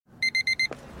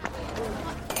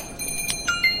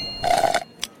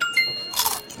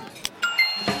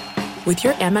With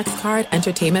your Amex card,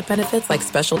 entertainment benefits like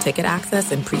special ticket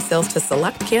access and pre-sales to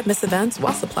select can't-miss events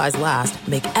while supplies last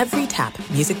make every tap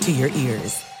music to your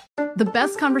ears. The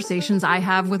best conversations I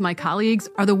have with my colleagues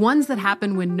are the ones that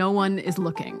happen when no one is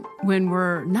looking, when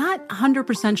we're not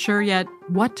 100% sure yet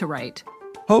what to write.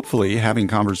 Hopefully, having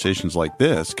conversations like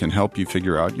this can help you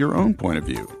figure out your own point of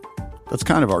view. That's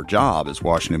kind of our job as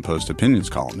Washington Post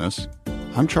opinions columnists.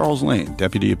 I'm Charles Lane,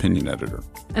 Deputy Opinion Editor.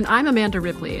 And I'm Amanda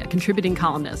Ripley, a contributing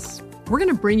columnist. We're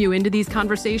going to bring you into these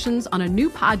conversations on a new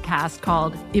podcast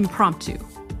called Impromptu.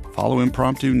 Follow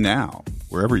Impromptu now,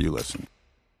 wherever you listen.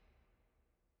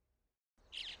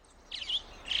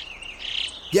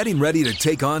 Getting ready to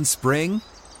take on spring?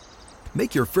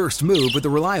 Make your first move with the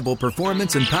reliable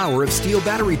performance and power of Steel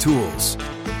battery tools.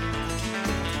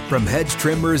 From hedge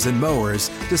trimmers and mowers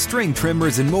to string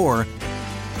trimmers and more,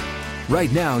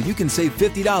 right now you can save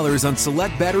 $50 on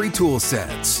select battery tool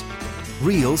sets.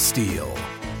 Real Steel.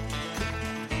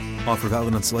 Offer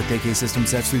valid on select AK system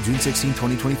sets through June 16,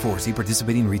 2024. See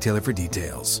participating retailer for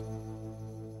details.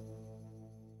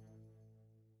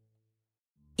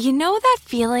 You know that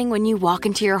feeling when you walk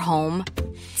into your home,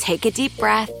 take a deep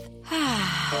breath,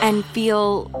 and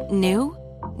feel new?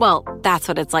 Well, that's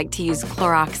what it's like to use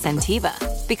Clorox Scentiva.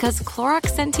 Because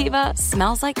Clorox Scentiva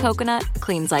smells like coconut,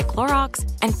 cleans like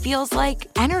Clorox, and feels like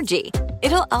energy.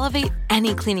 It'll elevate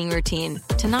any cleaning routine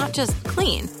to not just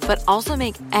clean, but also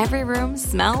make every room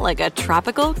smell like a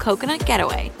tropical coconut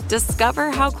getaway.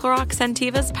 Discover how Clorox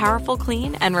Scentiva's powerful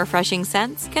clean and refreshing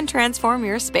scents can transform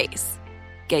your space.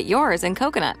 Get yours in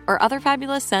coconut or other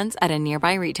fabulous scents at a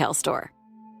nearby retail store.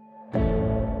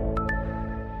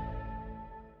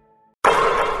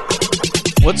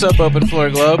 What's up, Open Floor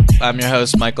Globe? I'm your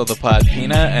host, Michael the Pod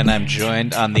Pina, and I'm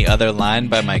joined on the other line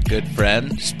by my good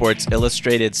friend, Sports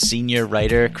Illustrated senior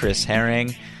writer Chris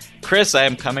Herring. Chris, I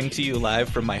am coming to you live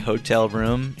from my hotel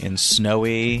room in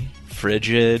snowy,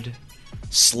 frigid,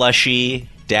 slushy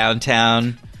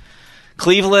downtown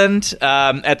Cleveland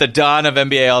at the dawn of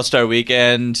NBA All-Star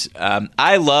Weekend.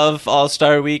 I love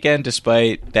All-Star Weekend,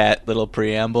 despite that little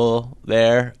preamble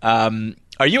there.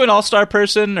 Are you an All-Star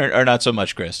person or not so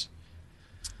much, Chris?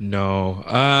 No,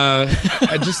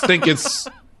 I just think it's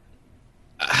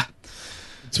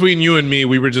between you and me.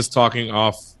 We were just talking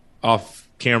off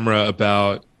camera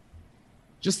about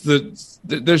just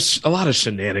there's a lot of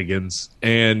shenanigans,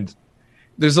 and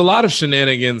there's a lot of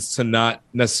shenanigans to not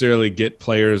necessarily get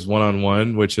players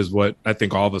one-on-one, which is what I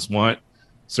think all of us want,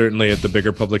 certainly at the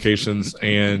bigger publications.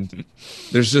 And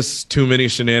there's just too many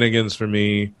shenanigans for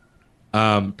me,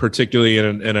 particularly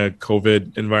in a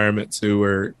COVID environment too,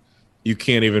 where you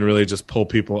can't even really just pull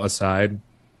people aside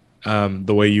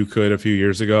the way you could a few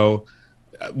years ago.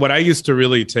 What I used to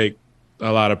really take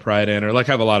a lot of pride in, or like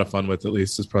have a lot of fun with, at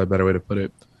least is probably a better way to put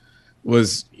it,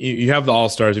 was you have the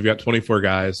All-Stars. You've got 24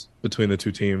 guys between the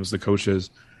two teams, the coaches.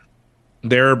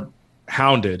 They're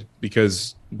hounded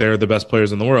because they're the best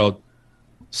players in the world.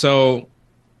 So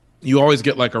you always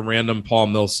get like a random Paul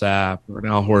Millsap or an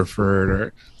Al Horford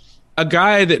or a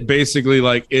guy that basically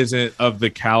like isn't of the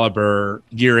caliber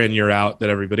year in, year out that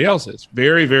everybody else is.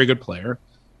 Very, very good player.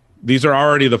 These are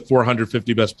already the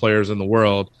 450 best players in the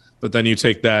world, but then you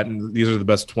take that and these are the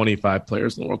best 25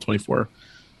 players in the world, 24.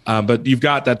 But you've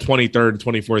got that 23rd,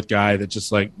 24th guy that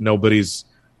just like nobody's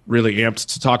really amped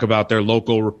to talk about. Their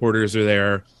local reporters are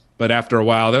there, but after a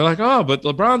while they're like, oh, but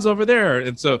LeBron's over there.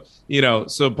 And so,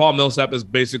 so Paul Millsap is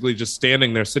basically just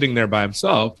standing there, sitting there by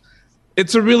himself.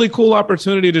 It's a really cool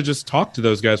opportunity to just talk to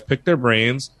those guys, pick their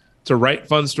brains, to write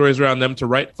fun stories around them, to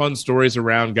write fun stories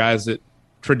around guys that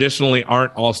traditionally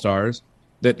aren't all-stars,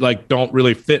 that like don't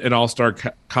really fit an all-star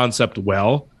concept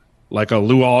well, like a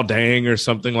Luol Deng or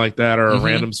something like that, or a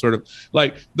random sort of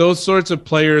like those sorts of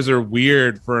players are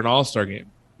weird for an all-star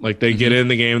game. Like they get in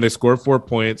the game, they score 4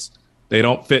 points, they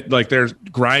don't fit, like they're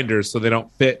grinders, so they don't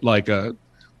fit like a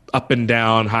up and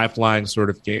down, high-flying sort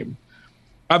of game.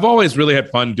 I've always really had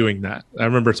fun doing that. I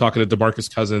remember talking to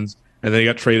DeMarcus Cousins, and then he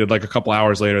got traded like a couple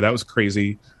hours later. That was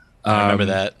crazy. I remember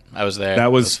that. I was there.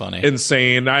 That was funny.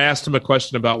 Insane. I asked him a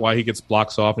question about why he gets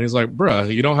blocks off, and he's like,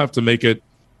 bruh, you don't have to make it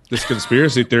this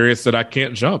conspiracy theory. It's that I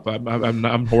can't jump.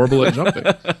 I'm horrible at jumping.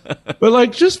 But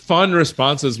like just fun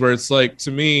responses where it's like,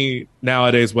 to me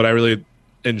nowadays, what I really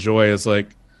enjoy is like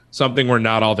something where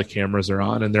not all the cameras are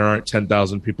on and there aren't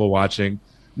 10,000 people watching.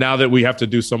 Now that we have to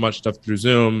do so much stuff through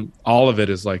Zoom, all of it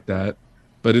is like that.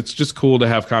 But it's just cool to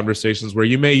have conversations where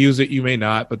you may use it, you may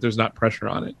not, but there's not pressure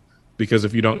on it. Because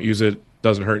if you don't use it, it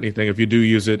doesn't hurt anything. If you do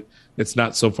use it, it's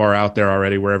not so far out there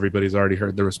already where everybody's already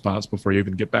heard the response before you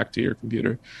even get back to your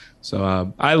computer.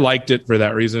 So I liked it for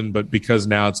that reason, but because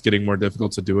now it's getting more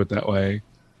difficult to do it that way,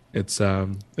 it's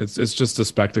just a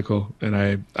spectacle, and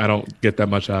I don't get that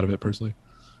much out of it personally.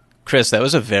 Chris, that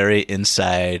was a very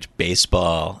inside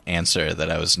baseball answer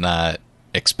that I was not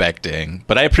expecting,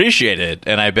 but I appreciate it,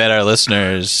 and I bet our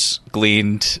listeners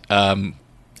gleaned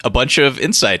a bunch of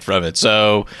insight from it.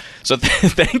 So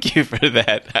thank you for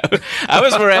that. I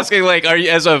was more asking, like, are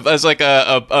you as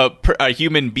a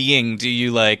human being? Do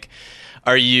you like?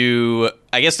 Are you?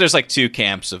 I guess there's like two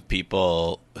camps of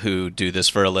people who do this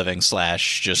for a living /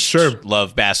 just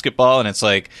love basketball, and it's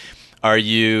like, are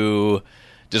you?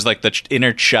 Does like the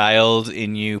inner child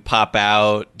in you pop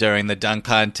out during the dunk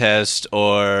contest,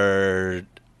 or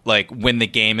like when the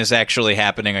game is actually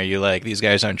happening, are you like, these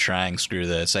guys aren't trying, screw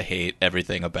this, I hate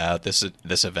everything about this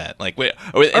event? Like,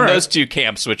 in those two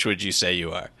camps, which would you say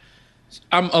you are?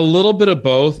 I'm a little bit of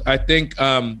both. I think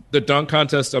the dunk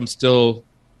contest, I'm still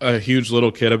a huge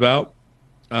little kid about.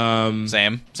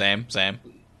 Same.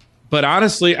 But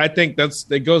honestly, I think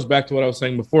it goes back to what I was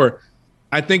saying before.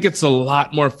 I think it's a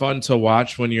lot more fun to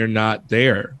watch when you're not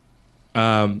there.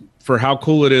 For how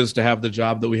cool it is to have the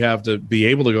job that we have to be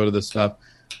able to go to this stuff.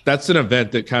 That's an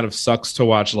event that kind of sucks to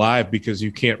watch live because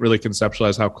you can't really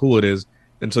conceptualize how cool it is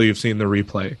until you've seen the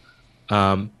replay.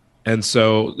 And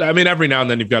so, I mean, every now and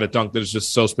then you've got a dunk that is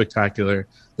just so spectacular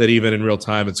that even in real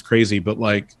time, it's crazy. But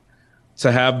like,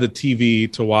 to have the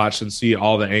TV to watch and see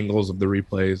all the angles of the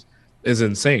replays is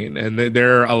insane. And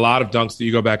there are a lot of dunks that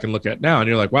you go back and look at now and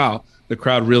you're like, wow, the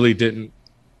crowd really didn't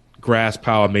grasp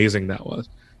how amazing that was.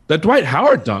 The Dwight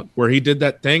Howard dunk where he did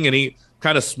that thing and he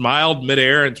kind of smiled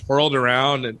midair and twirled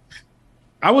around. And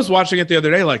I was watching it the other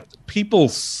day, like, people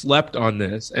slept on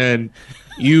this, and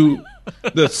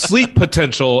the sleep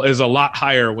potential is a lot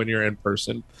higher when you're in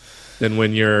person than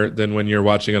when you're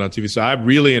watching it on TV. So I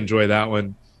really enjoy that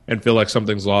one and feel like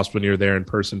something's lost when you're there in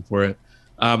person for it.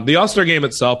 The All-Star game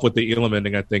itself with the Elam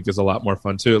ending, I think, is a lot more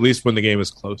fun too, at least when the game is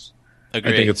close.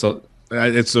 Agreed. I think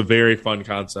it's a very fun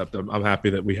concept. I'm happy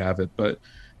that we have it, but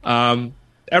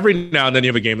every now and then you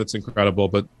have a game that's incredible,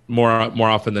 but more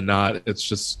often than not, it's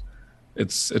just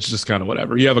kind of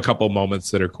whatever. You have a couple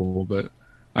moments that are cool, but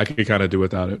I could kind of do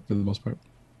without it for the most part.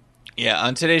 Yeah,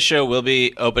 on today's show, we'll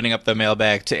be opening up the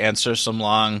mailbag to answer some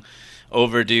long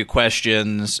overdue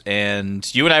questions,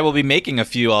 and you and I will be making a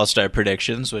few All-Star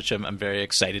predictions, which I'm very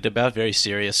excited about. Very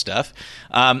serious stuff.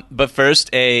 But first,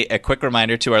 a quick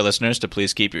reminder to our listeners to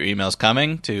please keep your emails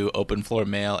coming to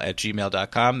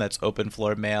openfloormail@gmail.com. That's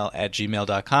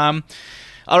openfloormail@gmail.com.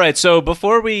 All right, so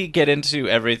before we get into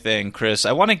everything, Chris,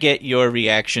 I want to get your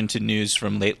reaction to news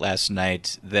from late last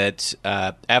night that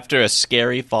after a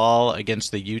scary fall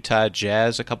against the Utah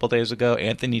Jazz a couple days ago,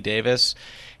 Anthony Davis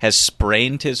has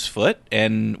sprained his foot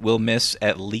and will miss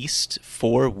at least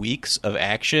 4 weeks of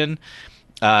action.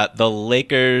 The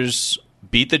Lakers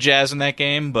beat the Jazz in that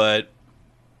game, but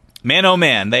man, oh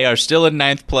man, they are still in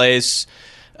 9th place.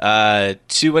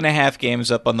 2.5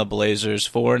 games up on the Blazers,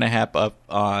 4.5 up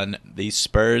on the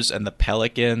Spurs and the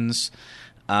Pelicans.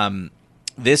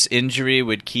 This injury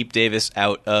would keep Davis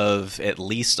out of at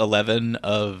least 11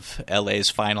 of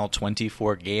LA's final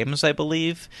 24 games, I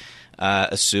believe,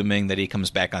 assuming that he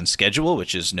comes back on schedule,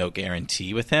 which is no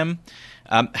guarantee with him.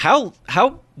 How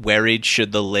worried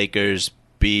should the Lakers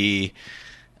be,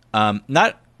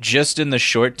 not just in the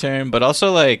short term, but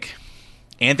also like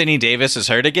Anthony Davis is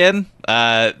hurt again,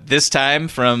 this time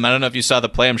from, I don't know if you saw the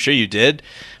play, I'm sure you did,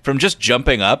 from just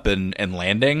jumping up and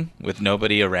landing with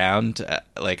nobody around.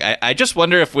 I just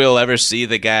wonder if we'll ever see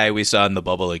the guy we saw in the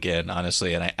bubble again,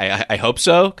 honestly, and I hope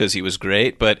so, because he was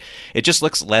great, but it just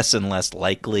looks less and less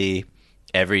likely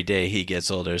every day he gets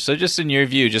older. So just in your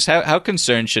view, just how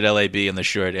concerned should LA be in the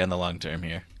short and the long term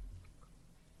here?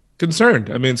 Concerned.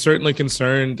 I mean, certainly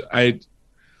concerned. I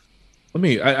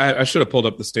should have pulled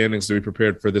up the standings to be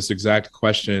prepared for this exact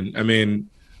question. I mean,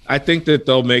 I think that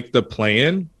they'll make the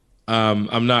play-in.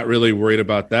 I'm not really worried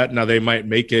about that. Now, they might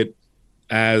make it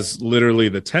as literally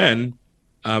the 10,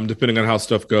 depending on how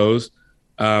stuff goes.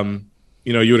 You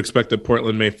would expect that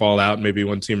Portland may fall out. Maybe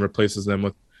one team replaces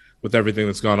them with everything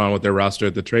that's gone on with their roster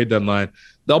at the trade deadline.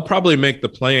 They'll probably make the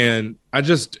play-in.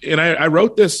 I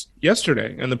wrote this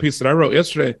yesterday, and the piece that I wrote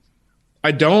yesterday,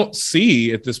 I don't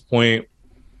see at this point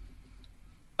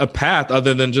a path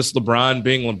other than just LeBron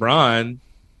being LeBron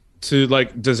to,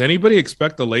 like, does anybody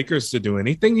expect the Lakers to do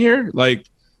anything here? Like,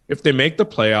 if they make the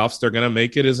playoffs, they're going to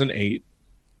make it as an 8,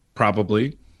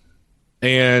 probably.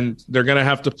 And they're going to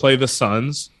have to play the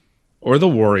Suns or the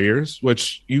Warriors,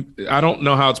 which I don't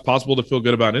know how it's possible to feel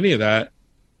good about any of that.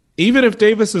 Even if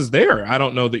Davis is there, I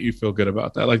don't know that you feel good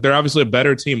about that. Like, they're obviously a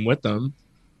better team with them,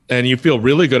 and you feel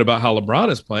really good about how LeBron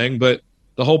is playing, but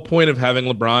the whole point of having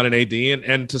LeBron and AD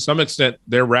and to some extent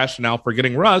their rationale for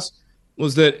getting Russ,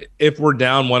 was that if we're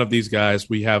down one of these guys,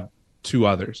 we have two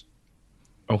others.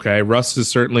 Okay, Russ has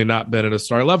certainly not been at a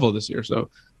star level this year, so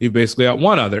you've basically got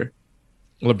one other.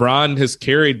 LeBron has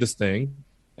carried this thing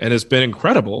and has been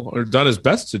incredible, or done his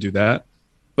best to do that.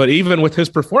 But even with his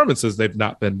performances, they've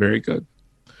not been very good.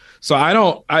 So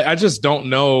I just don't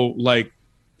know, like,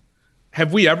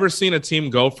 have we ever seen a team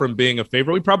go from being a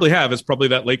favorite? We probably have. It's probably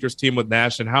that Lakers team with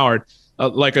Nash and Howard,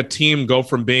 like a team go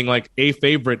from being like a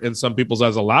favorite in some people's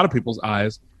eyes, a lot of people's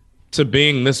eyes, to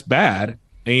being this bad.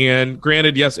 And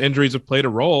granted, yes, injuries have played a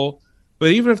role, but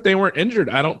even if they weren't injured,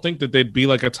 I don't think that they'd be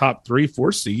like a top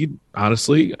 3-4 seed,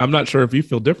 honestly. I'm not sure if you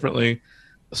feel differently.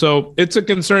 So it's a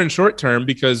concern short term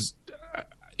because,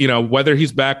 you know, whether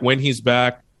he's back, when he's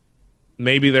back,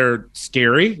 maybe they're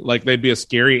scary, like they'd be a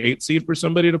scary 8 seed for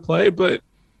somebody to play. But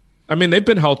I mean, they've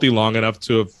been healthy long enough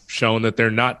to have shown that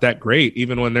they're not that great,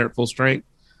 even when they're at full strength,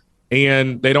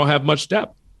 and they don't have much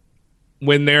depth.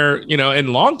 When they're, you know,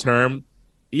 in long term,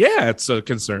 yeah, it's a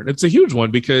concern. It's a huge one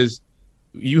because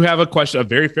you have a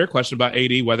very fair question about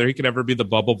AD, whether he can ever be the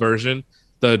bubble version,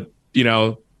 the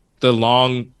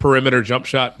long perimeter jump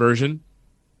shot version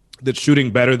that's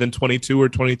shooting better than 22 or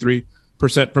 23%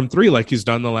 from three like he's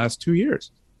done the last 2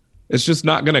 years. It's just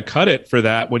not going to cut it for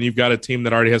that when you've got a team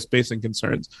that already has spacing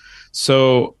concerns.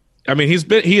 So, I mean,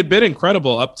 he had been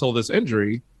incredible up till this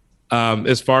injury,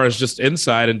 as far as just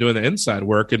inside and doing the inside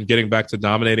work and getting back to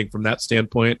dominating from that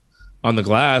standpoint on the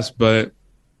glass. But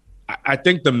I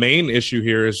think the main issue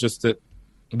here is just that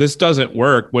this doesn't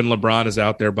work when LeBron is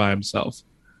out there by himself.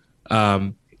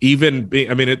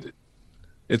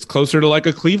 It's closer to like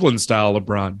a Cleveland style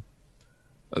LeBron,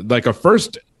 like a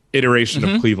first iteration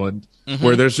of Cleveland,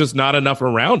 where there's just not enough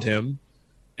around him.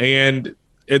 And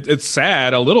it's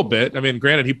sad a little bit. I mean,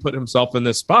 granted, he put himself in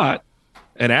this spot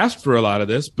and asked for a lot of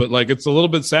this, but like, it's a little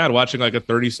bit sad watching like a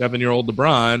 37-year-old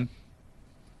LeBron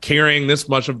carrying this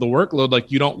much of the workload.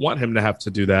 Like, you don't want him to have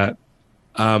to do that.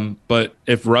 But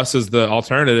if Russ is the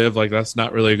alternative, like, that's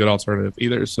not really a good alternative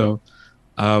either. So,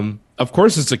 of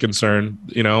course it's a concern,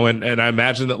 you know, and I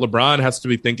imagine that LeBron has to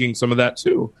be thinking some of that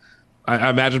too.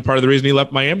 I imagine part of the reason he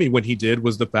left Miami when he did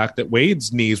was the fact that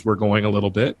Wade's knees were going a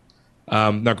little bit.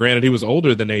 Now, granted, he was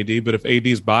older than AD, but if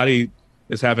AD's body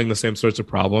is having the same sorts of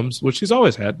problems, which he's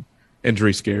always had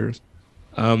injury scares,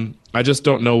 I just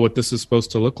don't know what this is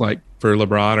supposed to look like for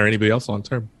LeBron or anybody else long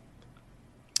term.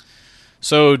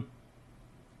 So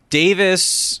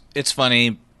Davis, it's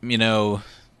funny, you know,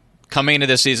 coming into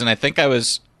this season, I think I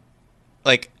was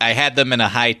like, I had them in a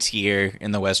high tier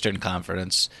in the Western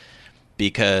Conference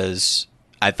because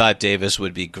I thought Davis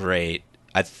would be great.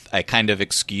 I kind of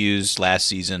excused last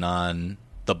season on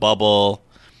the bubble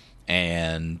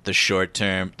and the short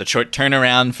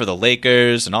turnaround for the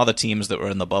Lakers and all the teams that were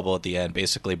in the bubble at the end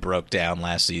basically broke down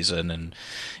last season, and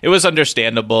it was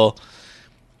understandable.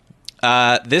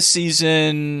 This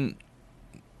season,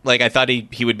 like, I thought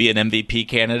he would be an MVP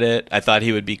candidate. I thought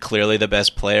he would be clearly the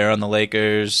best player on the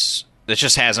Lakers. That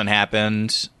just hasn't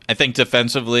happened. I think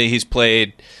defensively he's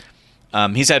played.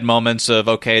 He's had moments of,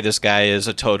 okay, this guy is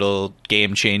a total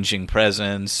game-changing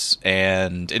presence,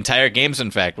 and entire games,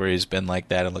 in fact, where he's been like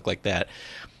that and looked like that.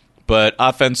 But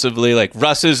offensively, like,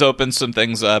 Russ has opened some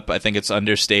things up. I think it's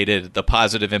understated. The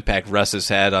positive impact Russ has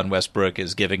had on Westbrook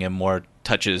is giving him more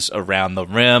touches around the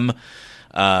rim.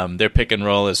 Their pick and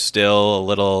roll is still a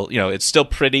little, you know, it's still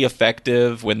pretty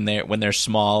effective when they're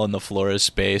small and the floor is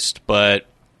spaced. But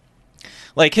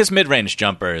like, his mid-range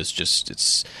jumper is just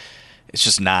it's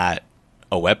just not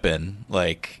a weapon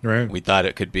like we thought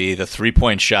it could be. The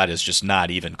 3-point shot is just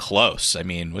not even close. I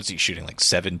mean, what's he shooting, like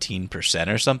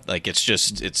 17% or something? Like, it's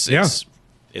just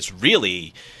it's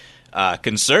really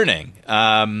concerning.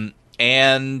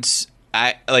 And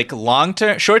I like long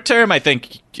term, short term, I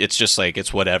think it's just like,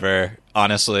 it's whatever.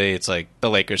 Honestly, it's like the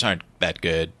Lakers aren't that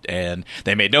good, and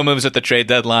they made no moves at the trade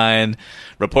deadline.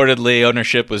 Reportedly,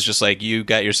 ownership was just like, you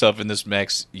got yourself in this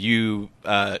mess. You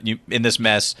in this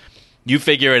mess. You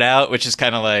figure it out, which is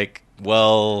kind of like,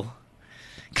 well,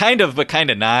 kind of, but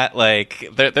kind of not. Like,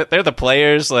 they're the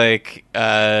players. Like,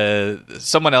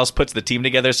 someone else puts the team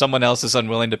together. Someone else is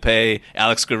unwilling to pay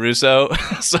Alex Caruso.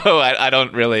 So I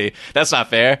don't really. That's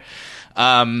not fair.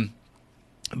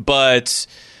 But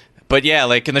yeah,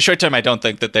 like, in the short term, I don't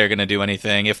think that they're going to do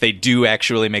anything. If they do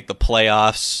actually make the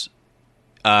playoffs,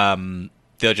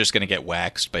 they're just going to get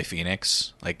waxed by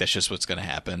Phoenix. Like, that's just what's going to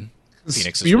happen.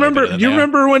 Phoenix is you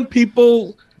remember when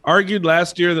people argued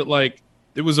last year that, like,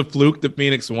 it was a fluke that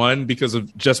Phoenix won because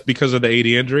of the AD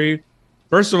injury?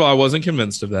 First of all, I wasn't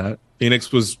convinced of that.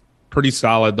 Phoenix was pretty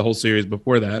solid the whole series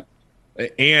before that,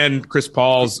 and Chris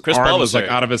Paul was like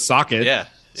out of his socket. Yeah.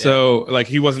 So, like,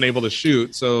 he wasn't able to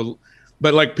shoot. So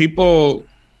But like people,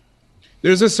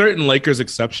 there's a certain Lakers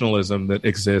exceptionalism that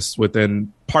exists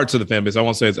within parts of the fan base. I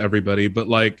won't say it's everybody, but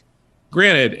like,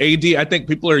 granted, AD, I think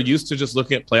people are used to just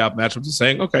looking at playoff matchups and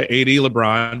saying, okay, AD,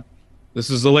 LeBron, this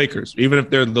is the Lakers. Even if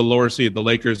they're the lower seed, the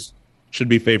Lakers should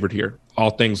be favored here,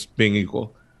 all things being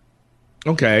equal.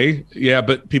 Okay, yeah,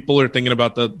 but people are thinking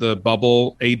about the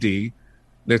bubble AD.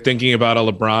 They're thinking about a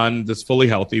LeBron that's fully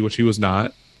healthy, which he was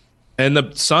not. And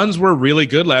the Suns were really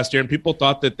good last year, and people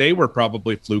thought that they were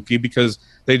probably fluky because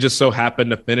they just so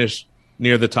happened to finish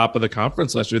near the top of the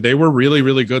conference last year. They were really,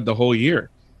 really good the whole year.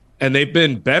 And they've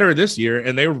been better this year,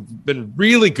 and they've been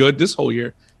really good this whole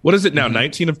year. What is it now,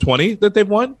 19 of 20 that they've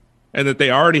won? And that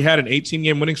they already had an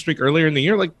 18-game winning streak earlier in the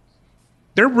year? Like,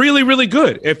 they're really, really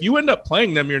good. If you end up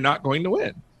playing them, you're not going to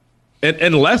win. And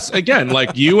unless, again,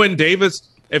 like you and Davis,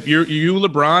 if you,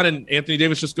 LeBron, and Anthony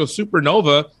Davis just go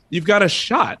supernova, you've got a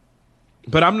shot.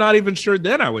 But I'm not even sure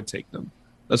then I would take them,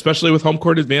 especially with home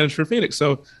court advantage for Phoenix.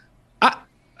 So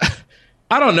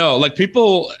I don't know. Like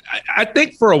people, I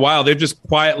think for a while they've just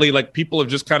quietly, like people have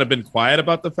just kind of been quiet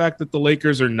about the fact that the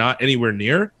Lakers are not anywhere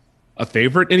near a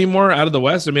favorite anymore out of the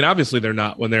West. I mean, obviously they're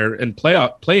not when they're in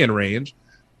play-in range.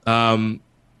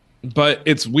 But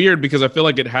it's weird because I feel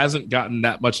like it hasn't gotten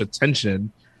that much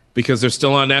attention because they're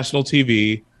still on national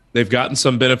TV. They've gotten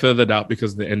some benefit of the doubt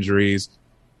because of the injuries.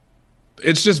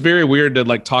 It's just very weird to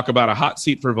like talk about a hot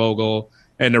seat for Vogel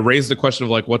and to raise the question of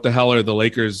like, what the hell are the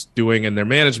Lakers doing in their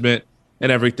management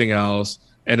and everything else?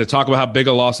 And to talk about how big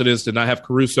a loss it is to not have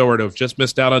Caruso or to have just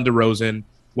missed out on DeRozan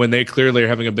when they clearly are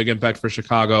having a big impact for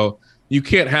Chicago. You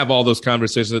can't have all those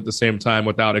conversations at the same time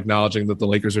without acknowledging that the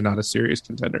Lakers are not a serious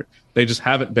contender. They just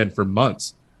haven't been for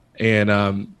months. And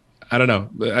I don't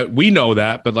know. We know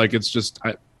that, but like, it's just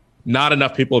not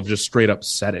enough people have just straight up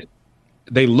said it.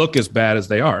 They look as bad as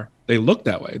they are. They look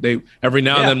that way. They every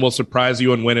now and then will surprise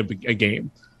you and win a game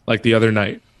like the other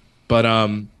night. But I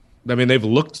mean, they've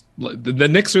looked. The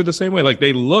Knicks are the same way. Like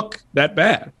they look that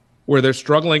bad, where they're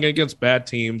struggling against bad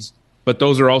teams. But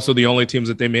those are also the only teams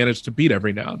that they manage to beat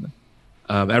every now and then.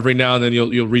 Every now and then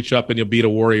you'll reach up and you'll beat a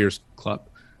Warriors club,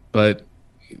 but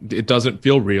it doesn't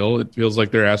feel real. It feels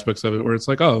like there are aspects of it where it's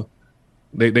like, oh,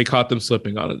 they caught them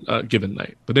slipping on a given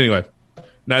night. But anyway,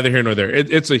 neither here nor there.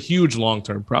 It's a huge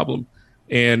long-term problem.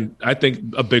 And I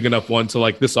think a big enough one to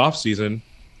like this offseason,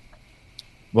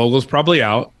 Vogel's probably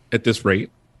out at this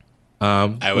rate.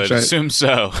 I would assume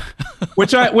so.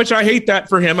 which I hate that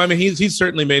for him. I mean, he's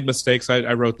certainly made mistakes.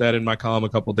 I wrote that in my column a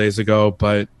couple days ago,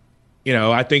 but you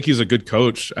know, I think he's a good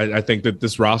coach. I think that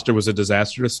this roster was a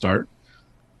disaster to start,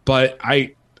 but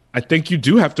I think you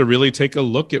do have to really take a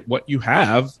look at what you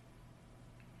have.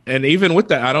 And even with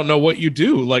that, I don't know what you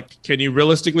do. Like, can you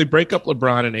realistically break up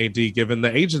LeBron and AD given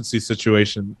the agency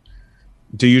situation?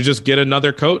 Do you just get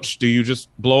another coach? Do you just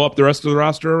blow up the rest of the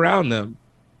roster around them?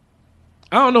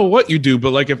 I don't know what you do,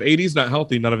 but like if AD's not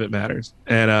healthy, none of it matters.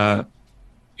 And,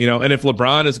 you know, and if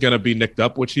LeBron is going to be nicked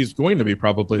up, which he's going to be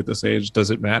probably at this age, does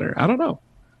it matter? I don't know.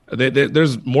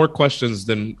 There's more questions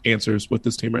than answers with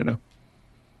this team right now.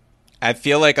 I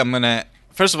feel like I'm going to,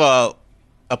 first of all,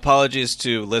 apologies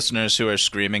to listeners who are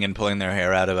screaming and pulling their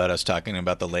hair out about us talking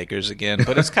about the Lakers again.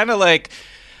 But it's kind of like,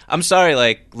 I'm sorry,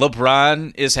 like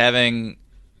LeBron is having,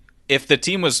 if the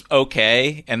team was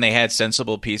okay and they had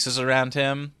sensible pieces around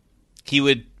him, he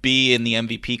would be in the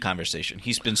MVP conversation.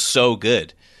 He's been so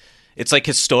good. It's like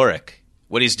historic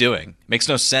what he's doing. Makes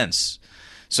no sense.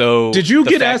 So did you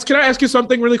get asked? Can I ask you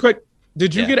something really quick?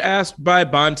 Did you get asked by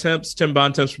Tim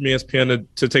Bontemps from ESPN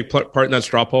to take part in that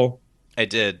straw poll? I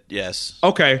did, yes.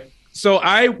 Okay. So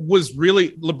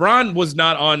LeBron was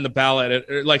not on the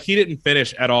ballot. Like he didn't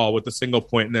finish at all with a single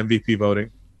point in MVP voting.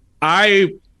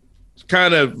 I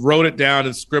kind of wrote it down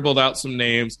and scribbled out some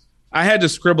names. I had to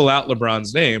scribble out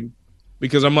LeBron's name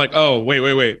because I'm like, oh,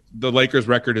 wait. The Lakers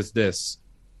record is this.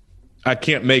 I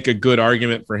can't make a good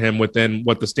argument for him within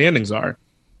what the standings are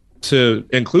to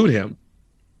include him.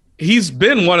 He's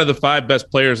been one of the 5 best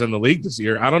players in the league this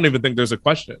year. I don't even think there's a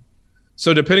question.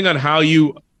 So depending on how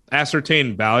you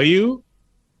ascertain value,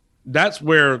 that's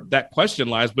where that question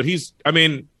lies. But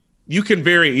you can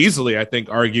very easily, I think,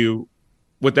 argue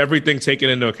with everything taken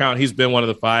into account, he's been one of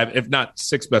the 5, if not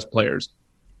 6 best players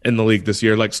in the league this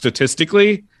year. Like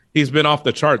statistically, he's been off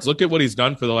the charts. Look at what he's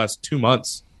done for the last 2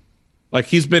 months. Like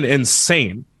he's been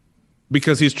insane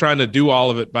because he's trying to do all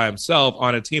of it by himself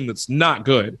on a team that's not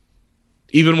good.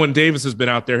 Even when Davis has been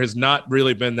out there, has not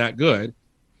really been that good.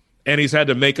 And he's had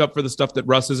to make up for the stuff that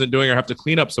Russ isn't doing or have to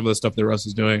clean up some of the stuff that Russ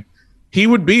is doing. He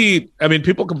would be,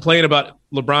 people complain about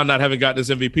LeBron not having gotten his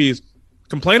MVPs.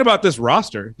 Complain about this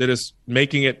roster that is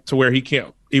making it to where he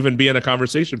can't even be in a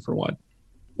conversation for one,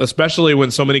 especially when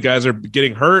so many guys are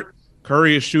getting hurt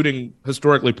Curry is shooting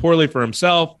historically poorly for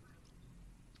himself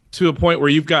to a point where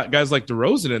you've got guys like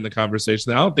DeRozan in the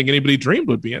conversation that I don't think anybody dreamed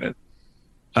would be in it.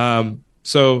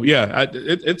 So yeah,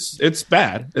 it's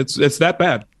bad. It's that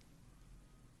bad.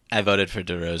 I voted for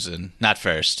DeRozan, not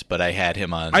first, but I had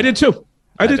him on. I did too.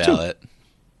 I did ballot. too.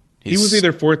 He was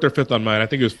either 4th or 5th on mine. I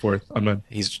think he was 4th on mine.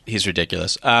 He's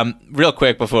ridiculous. Real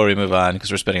quick before we move on,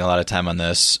 because we're spending a lot of time on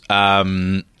this.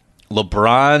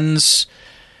 LeBron's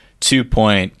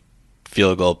 2-point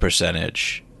field goal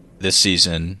percentage this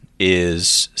season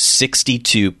is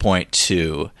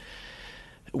 62.2.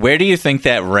 Where do you think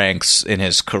that ranks in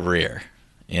his career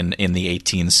in the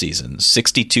 18 seasons?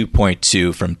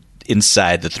 62.2 from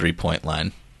inside the 3-point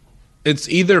line. It's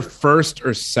either first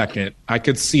or second. I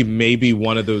could see maybe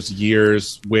one of those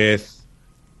years with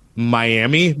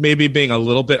Miami maybe being a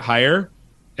little bit higher.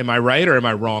 Am I right or am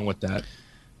I wrong with that?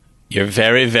 You're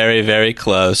very, very, very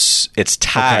close. It's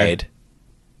tied. Okay.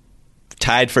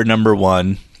 Tied for number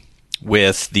one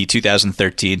with the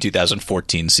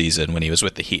 2013-2014 season when he was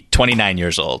with the Heat. 29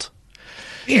 years old.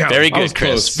 Yeah, very good, Chris.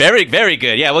 Close. Very, very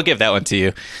good. Yeah, we'll give that one to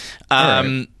you.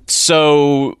 Right.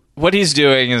 So what he's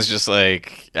doing is just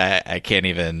like, I can't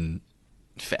even...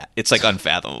 It's like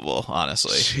unfathomable,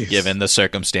 honestly, Jeez. Given the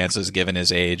circumstances, given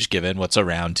his age, given what's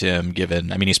around him,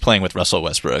 he's playing with Russell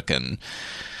Westbrook, and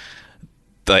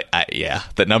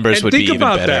the numbers would be even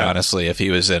better, honestly, if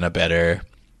he was in a better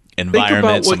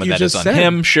environment, someone that is on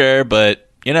him, sure,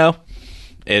 but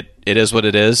it is what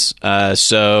it is.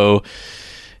 So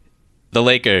the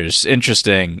Lakers,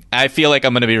 interesting. I feel like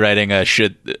I'm going to be writing a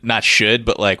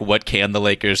but like, what can the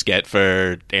Lakers get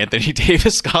for Anthony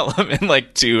Davis column in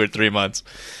like 2 or 3 months?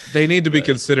 They need to be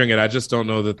considering it. I just don't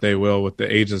know that they will with the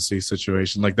agency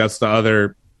situation. Like, that's the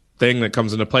other thing that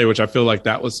comes into play, which I feel like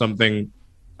that was something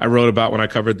I wrote about when I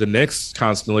covered the Knicks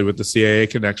constantly, with the CAA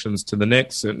connections to the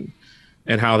Knicks and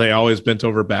how they always bent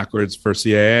over backwards for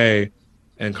CAA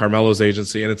and Carmelo's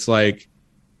agency. And it's like,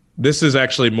 this is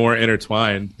actually more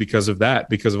intertwined because of that,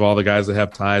 because of all the guys that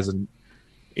have ties and,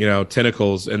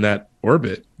 tentacles in that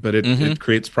orbit. But it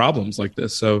creates problems like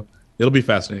this. So it'll be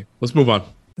fascinating. Let's move on.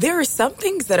 There are some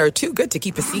things that are too good to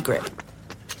keep a secret.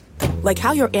 Like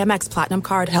how your Amex Platinum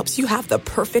card helps you have the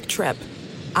perfect trip.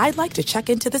 I'd like to check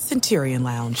into the Centurion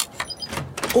Lounge.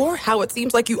 Or how it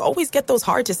seems like you always get those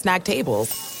hard-to-snag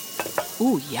tables.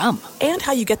 Ooh, yum. And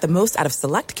how you get the most out of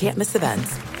select can't-miss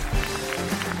events.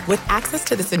 With access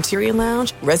to the Centurion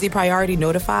Lounge, Resi Priority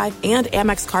Notified, and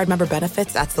Amex card member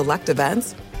benefits at select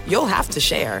events, you'll have to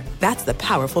share. That's the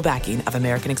powerful backing of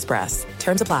American Express.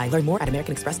 Terms apply. Learn more at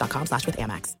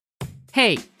americanexpress.com/withAmex.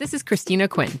 Hey, this is Christina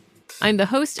Quinn. I'm the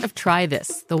host of Try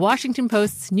This, the Washington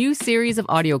Post's new series of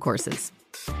audio courses.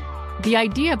 The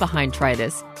idea behind Try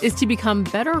This is to become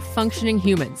better functioning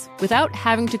humans without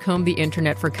having to comb the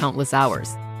internet for countless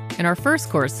hours. In our first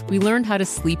course, we learned how to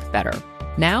sleep better.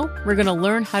 Now, we're going to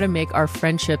learn how to make our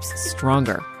friendships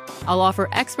stronger. I'll offer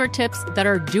expert tips that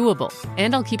are doable,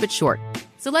 and I'll keep it short.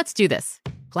 So let's do this.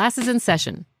 Class is in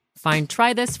session. Find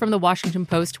Try This from the Washington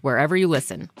Post wherever you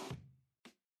listen.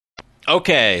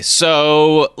 Okay,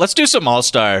 so let's do some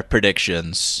All-Star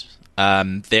predictions.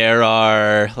 There's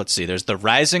the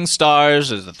Rising Stars,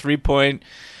 there's the 3-point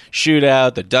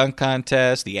shootout, the dunk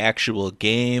contest, the actual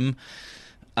game.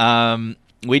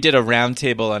 We did a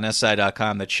roundtable on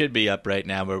SI.com that should be up right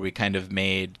now, where we kind of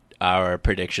made our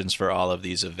predictions for all of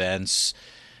these events.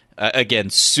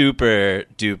 Again, super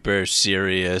duper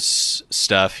serious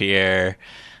stuff here.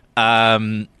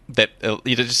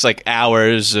 Just like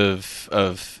hours of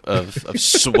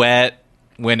sweat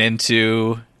went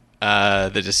into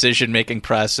the decision making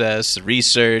process,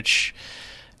 research,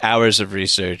 hours of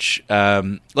research.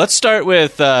 Let's start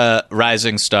with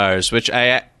Rising Stars,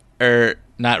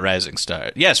 not Rising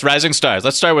Stars. Yes, Rising Stars.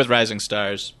 Let's start with Rising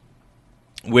Stars,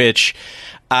 which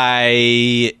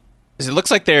it looks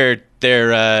like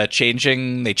they're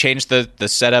changing. They changed the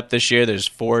setup this year. There's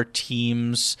 4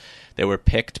 teams that were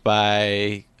picked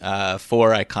by 4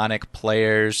 iconic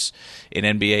players in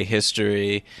NBA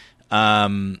history,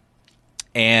 and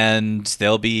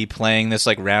they'll be playing this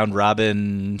like round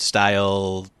robin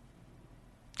style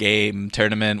game,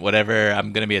 tournament, whatever.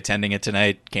 I'm going to be attending it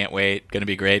tonight. Can't wait. Going to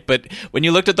be great. But when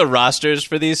you looked at the rosters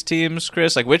for these teams,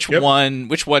 Chris, like which one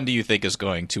do you think is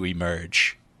going to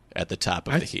emerge at the top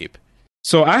of the heap?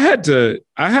 So I had to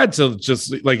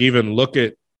just like even look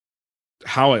at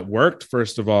how it worked,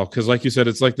 first of all, because like you said,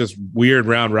 it's like this weird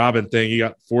round robin thing. You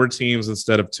got 4 teams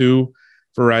instead of 2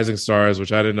 for Rising Stars,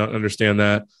 which I did not understand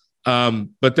that.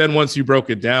 But then once you broke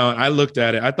it down, I looked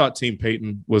at it. I thought Team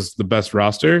Peyton was the best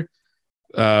roster,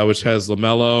 which has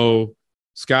LaMelo,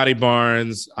 Scotty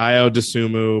Barnes, Ayo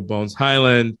Dosunmu, Bones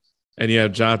Highland, and you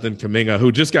have Jonathan Kuminga,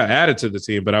 who just got added to the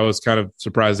team, but I was kind of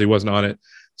surprised he wasn't on it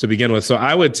to begin with. So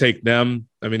I would take them.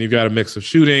 I mean, you've got a mix of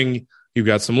shooting, you've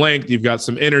got some length, you've got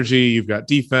some energy, you've got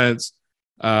defense,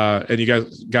 and you got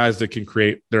guys that can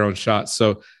create their own shots.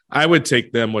 So I would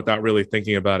take them without really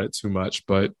thinking about it too much.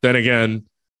 But then again,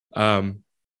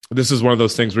 this is one of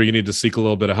those things where you need to seek a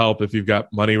little bit of help if you've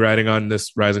got money riding on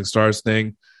this Rising Stars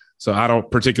thing. So I don't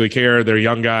particularly care. They're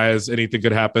young guys. Anything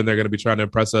could happen. They're going to be trying to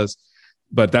impress us.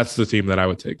 But that's the team that I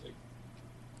would take.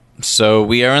 So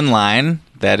we are in line.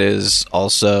 That is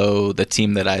also the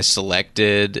team that I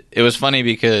selected. It was funny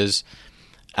because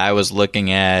I was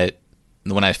looking at,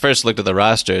 when I first looked at the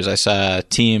rosters, I saw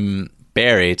Team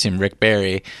Rick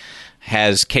Barry,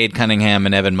 has Cade Cunningham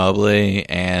and Evan Mobley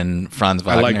and Franz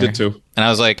Wagner. I liked it too. And I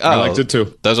was like, I liked it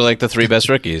too. Those are like the three best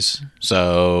rookies.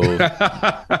 So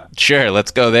sure,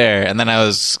 let's go there. And then I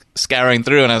was scouring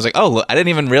through and I was like, oh, I didn't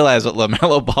even realize that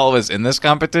LaMelo Ball was in this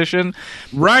competition.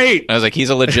 Right. And I was like,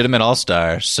 he's a legitimate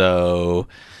all-star. So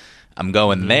I'm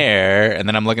going there. And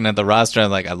then I'm looking at the roster. And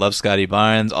I'm like, I love Scotty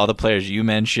Barnes, all the players you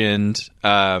mentioned,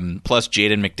 plus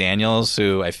Jaden McDaniels,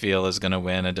 who I feel is going to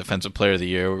win a Defensive Player of the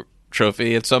Year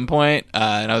trophy at some point.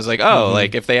 And I was like,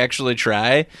 like if they actually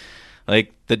try,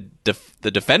 like the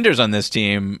defenders on this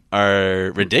team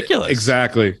are ridiculous.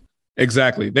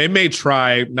 Exactly. They may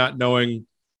try, not knowing,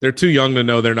 they're too young to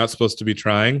know they're not supposed to be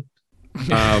trying.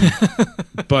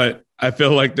 But I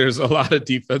feel like there's a lot of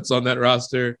defense on that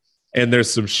roster, and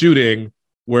there's some shooting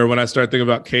where when I start thinking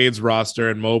about Cade's roster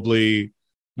and Mobley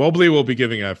will be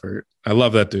giving effort. I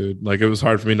love that dude. Like, it was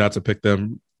hard for me not to pick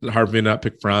them, hard for me not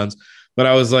to pick Franz. But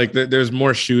I was like, there's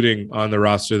more shooting on the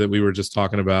roster that we were just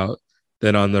talking about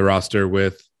than on the roster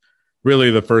with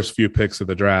really the first few picks of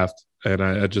the draft. And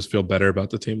I just feel better about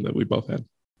the team that we both had.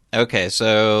 Okay,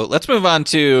 so let's move on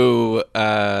to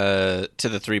the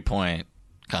 3-point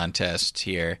contest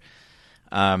here.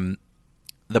 The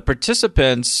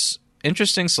participants,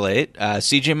 interesting slate.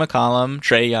 C.J. McCollum,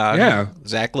 Trae Young,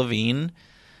 Zach LaVine,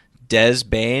 Des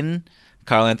Bane,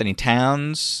 Karl Anthony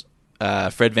Towns,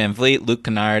 Fred VanVleet, Luke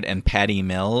Kennard, and Patty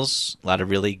Mills. A lot of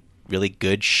really, really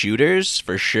good shooters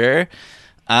for sure.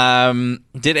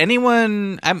 Did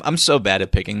anyone? I'm so bad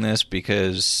at picking this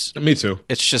because me too.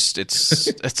 It's just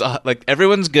it's like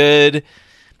everyone's good,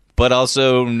 but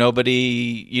also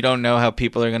nobody. You don't know how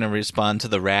people are going to respond to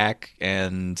the rack.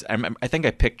 And I think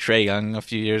I picked Trae Young a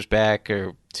few years back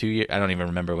or 2 years. I don't even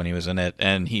remember when he was in it,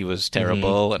 and he was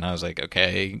terrible. And I was like,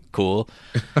 okay, cool.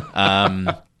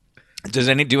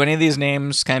 Do any of these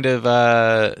names kind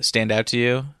of stand out to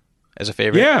you as a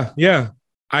favorite? Yeah.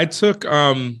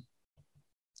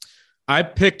 I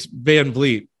picked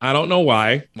VanVleet. I don't know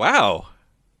why. Wow,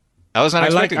 I was not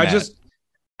expecting that.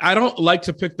 I don't like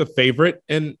to pick the favorite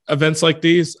in events like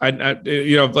these. I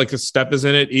like if Steph is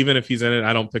in it, even if he's in it,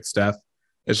 I don't pick Steph.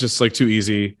 It's just like too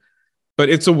easy. But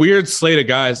it's a weird slate of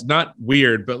guys. Not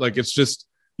weird, but like it's just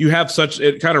you have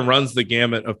it kind of runs the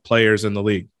gamut of players in the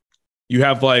league. You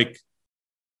have like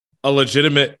a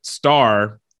legitimate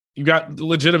star. You've got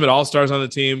legitimate all-stars on the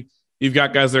team. You've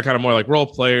got guys that are kind of more like role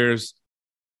players.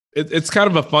 It's kind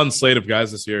of a fun slate of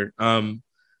guys this year.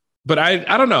 But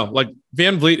I don't know. Like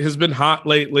VanVleet has been hot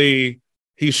lately.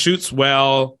 He shoots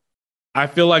well. I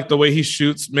feel like the way he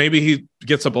shoots, maybe he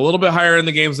gets up a little bit higher in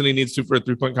the games than he needs to for a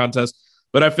 3-point contest.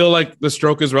 But I feel like the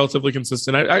stroke is relatively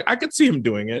consistent. I could see him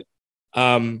doing it.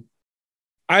 I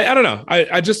don't know.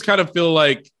 I just kind of feel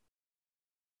like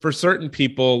for certain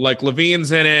people, like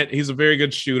LaVine's in it. He's a very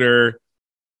good shooter.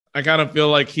 I kind of feel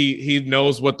like he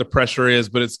knows what the pressure is,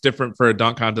 but it's different for a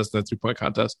dunk contest than a 3-point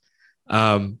contest.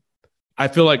 I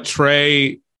feel like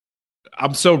Trae,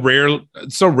 it's so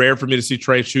rare for me to see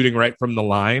Trae shooting right from the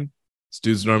line. This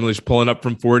dude's normally pulling up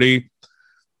from 40.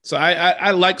 So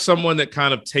I like someone that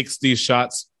kind of takes these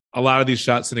shots, a lot of these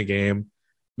shots in a game.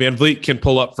 VanVleet can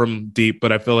pull up from deep,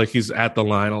 but I feel like he's at the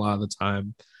line a lot of the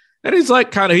time. And he's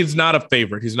not a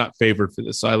favorite. He's not favored for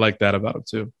this. So I like that about him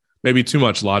too. Maybe too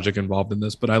much logic involved in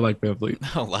this, but I like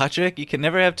VanVleet. No, logic? You can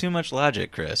never have too much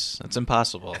logic, Chris. That's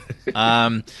impossible.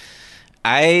 I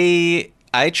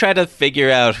try to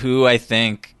figure out who I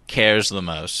think cares the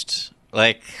most.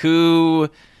 Like,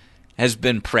 who has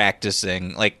been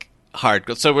practicing, like,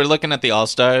 hard. So we're looking at the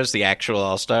All-Stars, the actual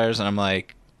All-Stars, and I'm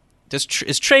like, is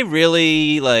Trae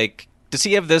really, like, does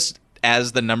he have this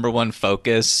as the number one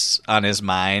focus on his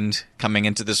mind coming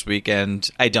into this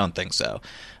weekend? I don't think so.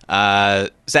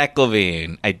 Zach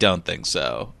LaVine, I don't think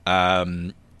so.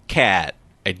 Cat,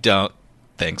 I don't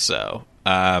think so.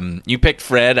 You picked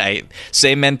Fred.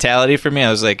 Same mentality for me.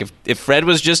 I was like, if Fred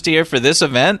was just here for this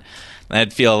event,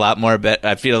 I'd feel a lot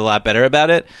better about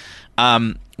it.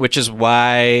 Which is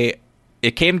why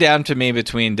it came down to me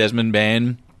between Desmond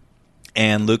Bain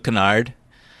and Luke Kennard.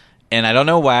 And I don't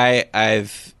know why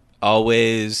I've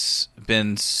always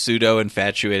been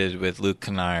pseudo-infatuated with Luke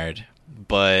Kennard,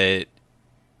 but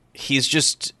he's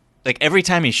just, like, every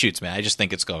time he shoots, man, I just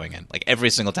think it's going in. Like, every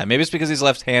single time. Maybe it's because he's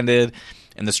left-handed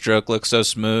and the stroke looks so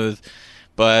smooth,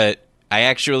 but I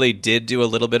actually did do a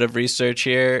little bit of research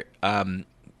here.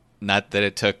 Not that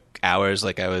it took hours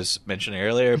like I was mentioning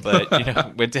earlier, but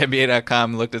went to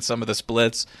NBA.com, looked at some of the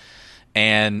splits,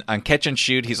 and on catch and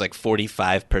shoot, he's like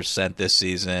 45% this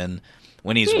season.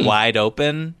 When he's wide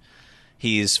open,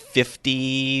 he's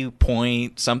 50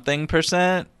 point something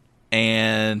percent,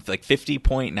 and like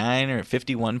 50.9 or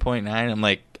 51.9. I'm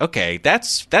like, okay,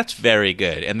 that's very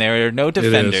good. And there are no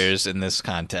defenders in this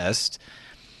contest,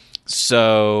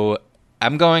 so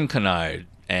I'm going Kennard.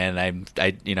 And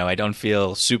I don't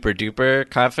feel super duper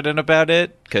confident about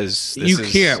it because you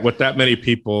can't with that many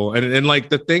people. And like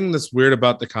the thing that's weird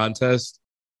about the contest,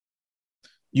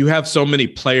 you have so many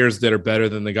players that are better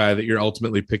than the guy that you're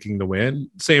ultimately picking to win.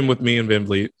 Same with me and Van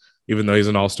Vliet, even though he's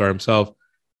an all-star himself.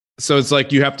 So it's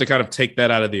like you have to kind of take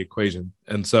that out of the equation.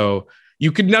 And so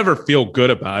you could never feel good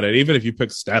about it. Even if you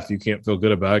pick Steph, you can't feel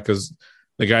good about it because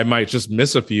the guy might just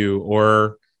miss a few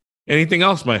or anything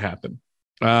else might happen.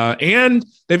 And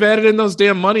they've added in those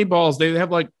damn money balls. They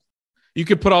have you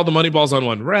could put all the money balls on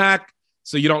one rack,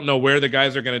 so you don't know where the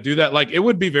guys are going to do that. Like, it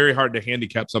would be very hard to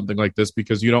handicap something like this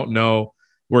because you don't know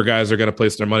where guys are going to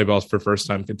place their money balls for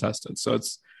first-time contestants. So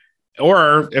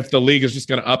or if the league is just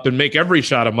going to up and make every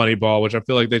shot a money ball, which I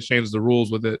feel like they change the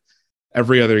rules with it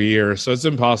every other year. So it's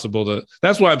impossible to.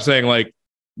 That's why I'm saying like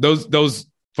those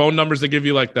phone numbers they give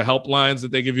you, like the helplines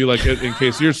that they give you, like in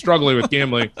case you're struggling with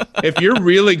gambling. If you're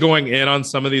really going in on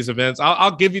some of these events,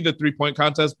 I'll give you the 3-point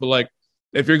contest, but like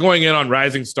if you're going in on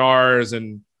Rising Stars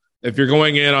and if you're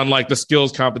going in on like the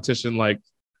skills competition, like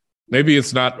maybe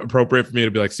it's not appropriate for me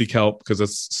to be like seek help because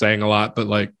it's saying a lot, but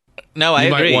like no, I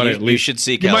agree. You should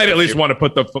seek help. You might at least want to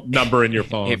put the number in your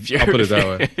phone. I'll put it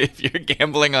that way. If you're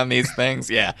gambling on these things,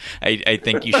 yeah, I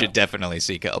think you should definitely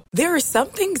seek help. There are some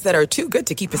things that are too good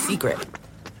to keep a secret.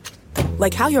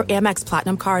 Like how your Amex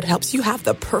Platinum card helps you have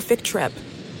the perfect trip.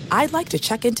 I'd like to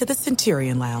check into the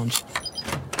Centurion Lounge.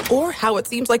 Or how it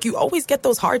seems like you always get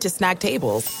those hard-to-snag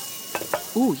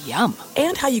tables. Ooh, yum.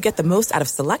 And how you get the most out of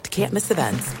select can't-miss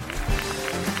events.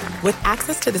 With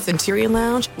access to the Centurion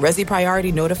Lounge, Resi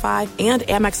Priority Notify, and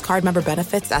Amex card member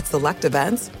benefits at select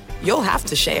events, you'll have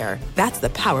to share. That's the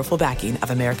powerful backing of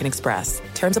American Express.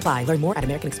 Terms apply. Learn more at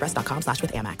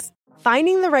americanexpress.com/withAmex.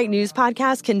 Finding the right news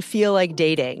podcast can feel like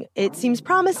dating. It seems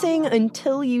promising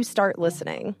until you start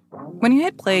listening. When you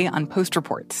hit play on Post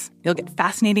Reports, you'll get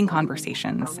fascinating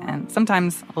conversations and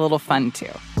sometimes a little fun, too.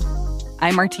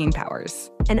 I'm Martine Powers.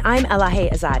 And I'm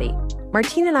Elahe Azadi.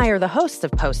 Martine and I are the hosts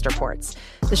of Post Reports.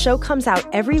 The show comes out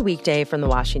every weekday from The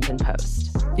Washington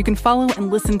Post. You can follow and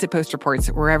listen to Post Reports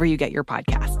wherever you get your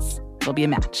podcasts. It'll be a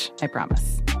match, I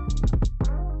promise.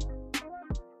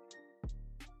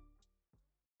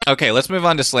 Okay, let's move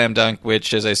on to Slam Dunk,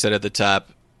 which, as I said at the top,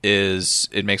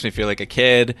 it makes me feel like a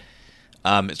kid.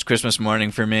 It's Christmas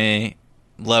morning for me.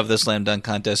 Love the Slam Dunk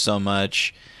contest so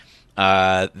much.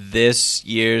 This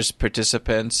year's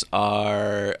participants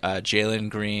are Jalen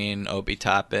Green, Obi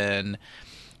Toppin,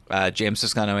 James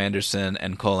Toscano-Anderson,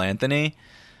 and Cole Anthony.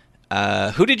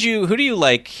 Who do you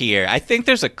like here? I think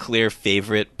there's a clear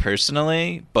favorite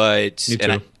personally, but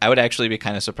I would actually be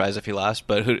kind of surprised if he lost.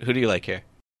 But who do you like here?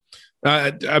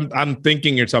 I'm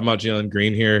thinking you're talking about Jalen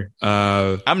Green here.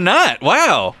 I'm not.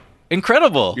 Wow,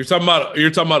 incredible. You're talking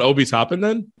about Obi Toppin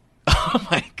then? Oh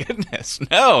my goodness,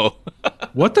 no.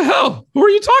 What the hell? Who are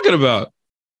you talking about?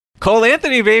 Cole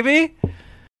Anthony, baby.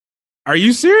 Are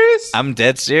you serious? I'm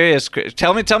dead serious.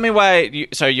 Tell me why.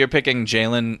 You're picking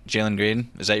Jalen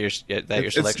Green? Is that your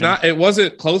selection? It's not. It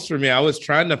wasn't close for me. I was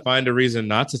trying to find a reason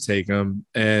not to take him,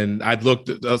 and I'd looked.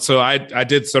 So I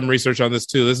did some research on this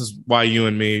too. This is why you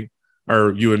and me,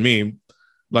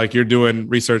 like you're doing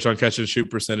research on catch and shoot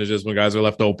percentages when guys are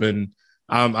left open.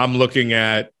 I'm looking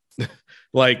at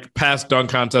like past dunk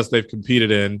contests they've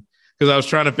competed in because I was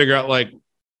trying to figure out like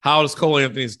how does Cole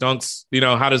Anthony's dunks,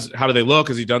 how do they look?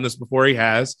 Has he done this before? He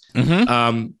has.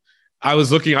 Mm-hmm. I was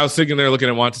sitting there looking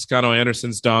at Juan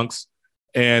Toscano-Anderson's dunks,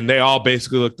 and they all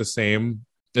basically look the same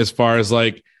as far as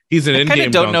like he's an in-game dunker. I kind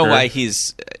of don't know why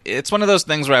it's one of those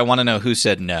things where I want to know who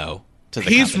said no to the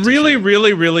He's really,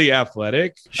 really, really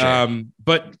athletic. Sure.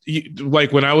 But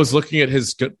like when I was looking at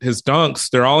his dunks,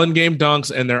 they're all in-game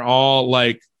dunks, and they're all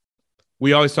like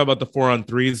we always talk about the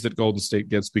 4-on-3s that Golden State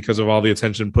gets because of all the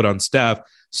attention put on Steph.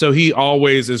 So he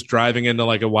always is driving into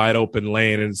like a wide open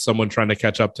lane and someone trying to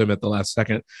catch up to him at the last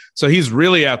second. So he's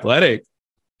really athletic.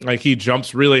 Like he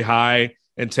jumps really high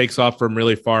and takes off from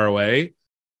really far away.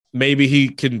 Maybe he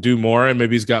can do more and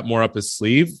maybe he's got more up his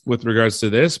sleeve with regards to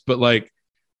this. But like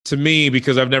to me,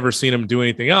 because I've never seen him do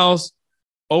anything else,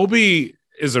 Obi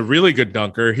is a really good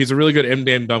dunker. He's a really good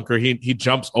in-game dunker. He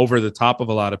jumps over the top of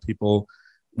a lot of people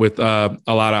with a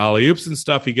lot of alley-oops and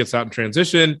stuff. He gets out in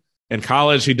transition. In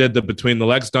college, he did the between the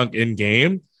legs dunk in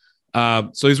game.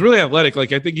 So he's really athletic.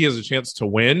 Like I think he has a chance to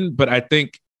win, but I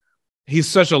think he's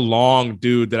such a long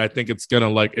dude that I think it's going to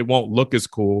like, it won't look as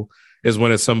cool as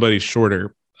when it's somebody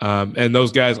shorter. And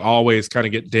those guys always kind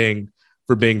of get dinged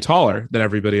for being taller than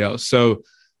everybody else. So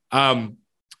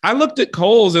I looked at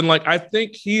Coles and like, I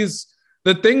think he's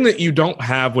the thing that you don't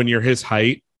have when you're his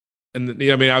height. And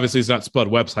I mean, obviously he's not Spud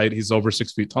Webb's height. He's over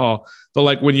 6 feet tall, but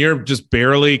like when you're just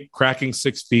barely cracking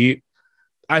 6 feet,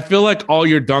 I feel like all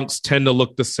your dunks tend to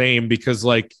look the same because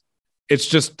like, it's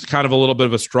just kind of a little bit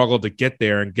of a struggle to get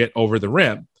there and get over the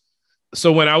rim.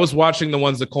 So when I was watching the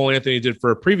ones that Cole Anthony did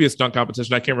for a previous dunk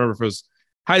competition, I can't remember if it was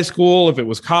high school, if it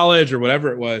was college or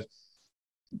whatever it was,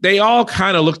 they all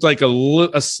kind of looked like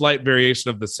a slight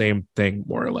variation of the same thing,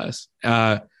 more or less.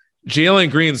 Jalen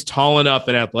Green's tall enough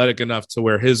and athletic enough to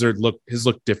where his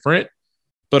look different,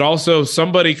 but also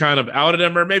somebody kind of outed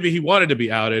him, or maybe he wanted to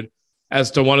be outed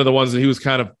as to one of the ones that he was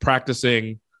kind of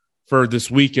practicing for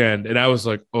this weekend. And I was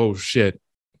like, oh shit.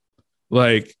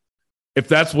 Like if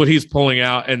that's what he's pulling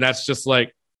out and that's just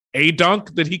like a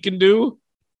dunk that he can do,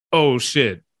 oh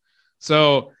shit.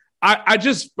 So I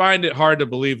just find it hard to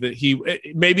believe that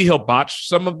maybe he'll botch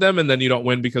some of them and then you don't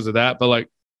win because of that. But like,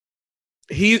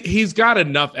 he's got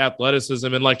enough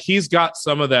athleticism and like he's got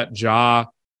some of that Ja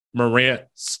Morant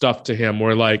stuff to him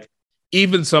where like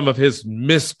even some of his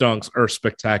missed dunks are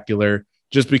spectacular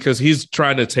just because he's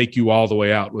trying to take you all the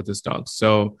way out with his dunks.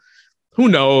 So who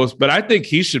knows? But I think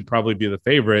he should probably be the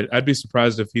favorite. I'd be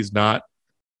surprised if he's not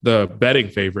the betting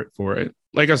favorite for it.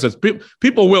 Like I said,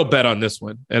 people will bet on this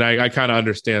one, and I kind of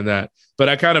understand that. But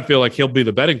I kind of feel like he'll be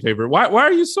the betting favorite. Why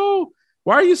are you so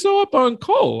up on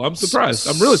Cole? I'm surprised.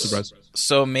 I'm really surprised.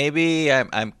 So maybe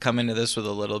I'm coming to this with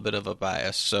a little bit of a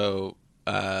bias. So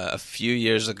a few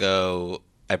years ago,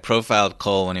 I profiled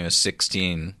Cole when he was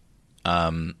 16.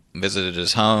 Visited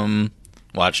his home,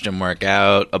 watched him work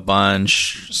out a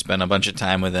bunch, spent a bunch of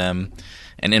time with him.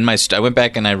 And I went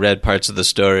back and I read parts of the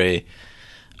story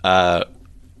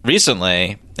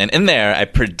recently, and in there I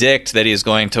predict that he's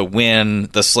going to win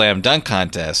the slam dunk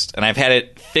contest, and I've had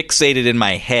it fixated in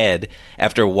my head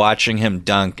after watching him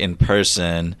dunk in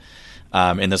person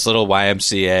in this little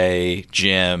YMCA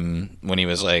gym when he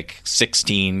was like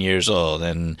 16 years old,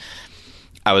 and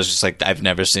I was just like, I've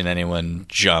never seen anyone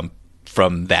jump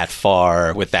from that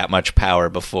far with that much power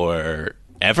before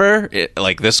ever,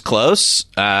 like this close,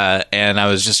 and I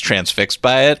was just transfixed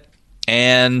by it.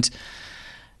 And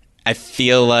I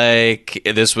feel like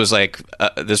this was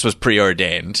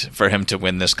preordained for him to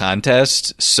win this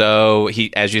contest. So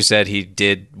he, as you said, he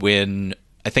did win.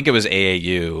 I think it was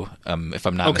AAU, if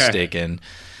I'm not mistaken.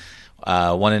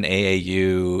 Won an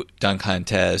AAU dunk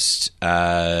contest.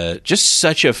 Just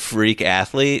such a freak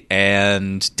athlete,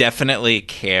 and definitely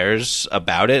cares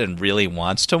about it and really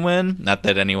wants to win. Not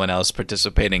that anyone else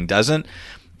participating doesn't,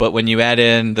 but when you add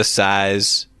in the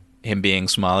size, him being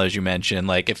small, as you mentioned,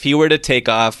 like if he were to take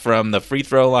off from the free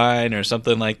throw line or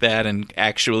something like that and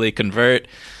actually convert,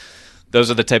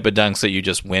 those are the type of dunks that you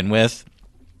just win with.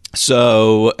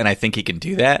 So, and I think he can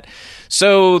do that.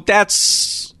 So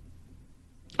that's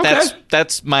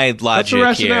my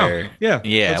logic here.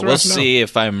 Yeah. We'll see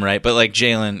if I'm right. But like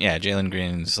Jalen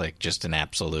Green's like just an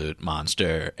absolute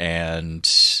monster. And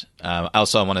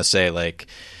also I want to say like,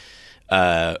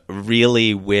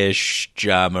 really wish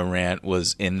Ja Morant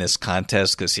was in this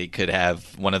contest because he could have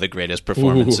one of the greatest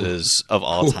performances of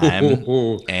all time.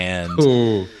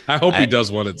 And I hope he does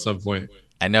one at some point.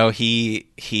 I know he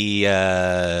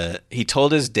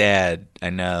told his dad, I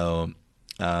know,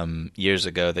 years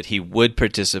ago that he would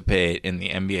participate in the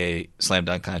NBA Slam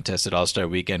Dunk Contest at All-Star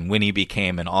Weekend when he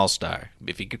became an All-Star.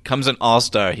 If he becomes an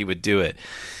All-Star, he would do it.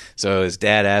 So his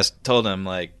dad told him,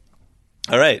 like,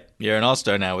 all right, you're an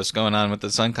all-star now. What's going on with the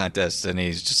Sun Contest? And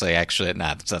he's just like, actually,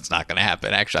 that's not going to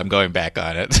happen. Actually, I'm going back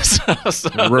on it.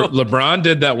 LeBron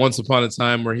did that once upon a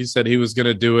time where he said he was going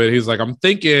to do it. He's like, I'm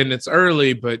thinking it's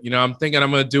early, but, I'm thinking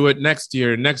I'm going to do it next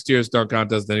year's dunk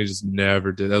contest. Then he just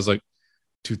never did. That was like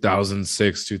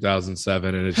 2006,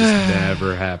 2007, and it just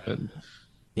never happened.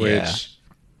 Which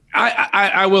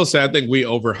I will say, I think we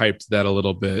overhyped that a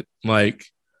little bit. Like,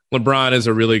 LeBron is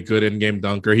a really good in-game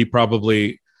dunker.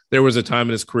 There was a time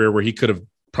in his career where he could have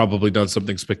probably done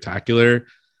something spectacular,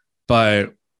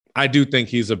 but I do think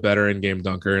he's a better in-game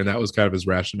dunker, and that was kind of his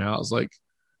rationale. It's like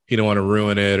he don't want to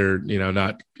ruin it or,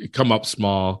 not come up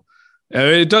small. And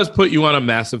it does put you on a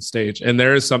massive stage, and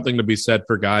there is something to be said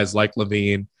for guys like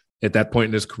LaVine at that point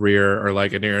in his career, or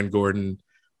like an Aaron Gordon,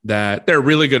 that they're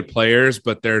really good players,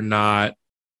 but they're not.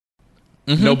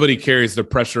 Nobody carries the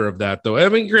pressure of that, though. I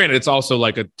mean, granted, it's also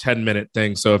like a 10-minute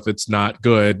thing. So if it's not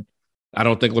good, I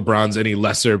don't think LeBron's any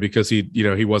lesser because he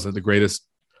wasn't the greatest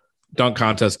dunk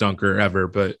contest dunker ever.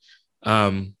 But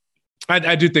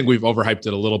I do think we've overhyped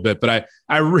it a little bit. But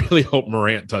I really hope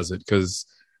Morant does it, because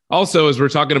also, as we're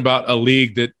talking about a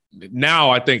league that now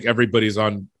I think everybody's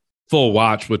on full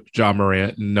watch with Ja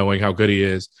Morant and knowing how good he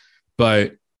is.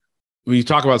 But when you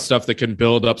talk about stuff that can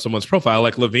build up someone's profile,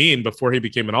 like LaVine, before he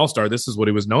became an all-star, this is what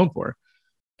he was known for.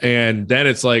 And then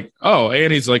it's like, oh,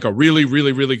 and he's like a really,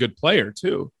 really, really good player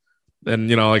too. And,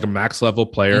 like a max level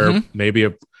player, maybe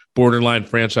a borderline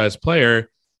franchise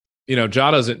player. Ja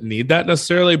doesn't need that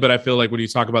necessarily, but I feel like when you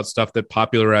talk about stuff that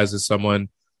popularizes someone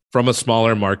from a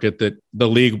smaller market, that the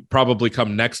league probably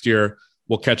come next year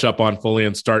will catch up on fully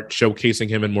and start showcasing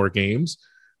him in more games.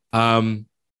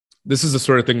 This is the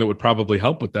sort of thing that would probably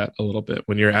help with that a little bit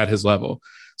when you're at his level.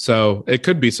 So it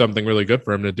could be something really good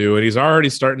for him to do. And he's already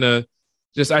starting to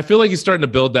I feel like he's starting to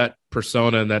build that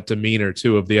persona and that demeanor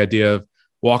too, of the idea of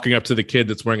walking up to the kid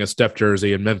that's wearing a Steph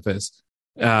jersey in Memphis.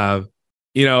 Like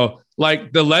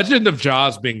the legend of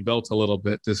Ja's being built a little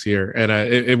bit this year. And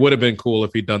it would have been cool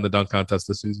if he'd done the dunk contest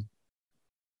this season.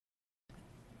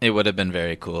 It would have been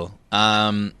very cool.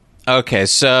 Okay,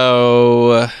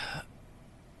 so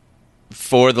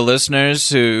for the listeners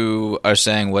who are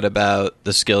saying, what about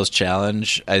the skills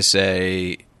challenge? I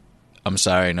say, I'm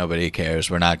sorry, nobody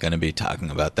cares. We're not going to be talking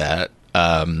about that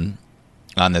on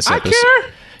this episode. I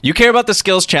care. You care about the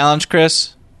skills challenge,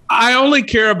 Chris? I only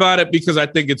care about it because I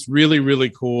think it's really, really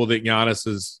cool that Giannis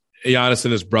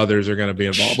and his brothers are going to be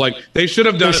involved. Like, they should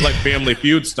have done it like Family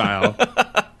Feud style.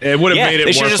 It would have made it more fun.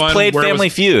 They should have just played Family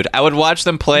Feud. I would watch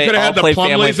them play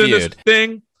Family Feud. In this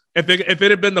thing. If it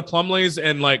had been the Plumlees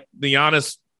and like the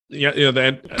Giannis,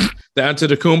 the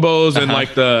Antetokounmpos and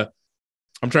like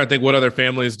I'm trying to think what other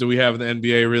families do we have in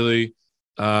the NBA really.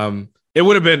 That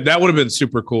would have been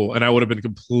super cool, and I would have been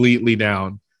completely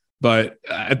down. But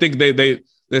I think they're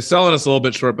selling us a little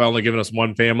bit short by only giving us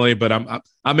one family. But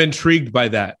I'm intrigued by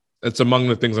that. It's among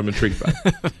the things I'm intrigued by.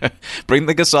 Bring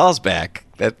the Gasols back.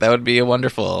 That would be a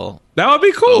wonderful. That would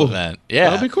be cool. Event. Yeah,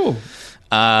 that would be cool.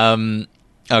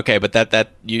 Okay, but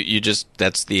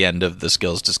that's the end of the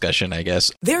skills discussion, I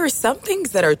guess. There are some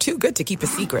things that are too good to keep a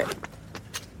secret.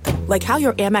 Like how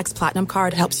your Amex Platinum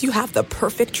card helps you have the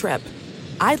perfect trip.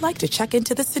 I'd like to check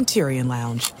into the Centurion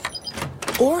Lounge.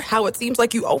 Or how it seems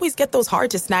like you always get those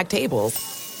hard-to-snag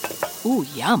tables. Ooh,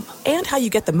 yum. And how you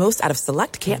get the most out of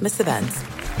select can't-miss events.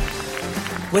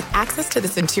 With access to the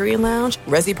Centurion Lounge,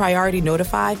 Resi Priority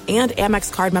Notified, and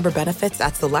Amex card member benefits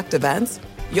at select events,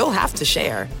 you'll have to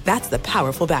share. That's the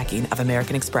powerful backing of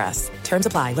American Express. Terms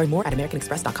apply. Learn more at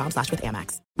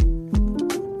americanexpress.com/withAmex.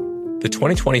 The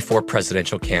 2024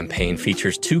 presidential campaign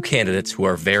features two candidates who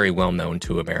are very well known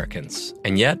to Americans.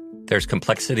 And yet, there's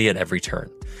complexity at every turn.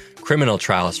 Criminal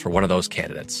trials for one of those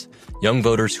candidates. Young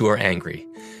voters who are angry.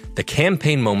 The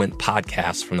Campaign Moment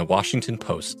podcast from the Washington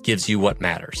Post gives you what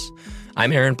matters.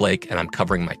 I'm Aaron Blake, and I'm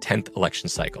covering my 10th election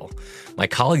cycle. My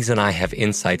colleagues and I have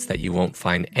insights that you won't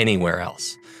find anywhere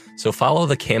else. So follow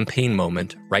The Campaign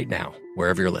Moment right now,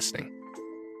 wherever you're listening.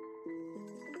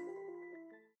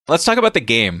 Let's talk about the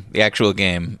game, the actual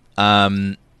game.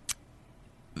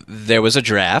 There was a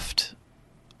draft.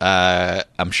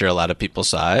 I'm sure a lot of people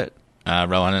saw it.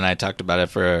 Rowan and I talked about it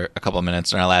for a couple of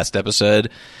minutes in our last episode.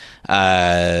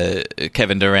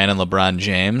 Kevin Durant and LeBron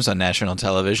James on national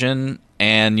television.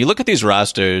 And you look at these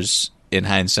rosters in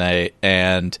hindsight,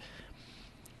 and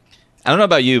I don't know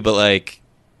about you, but like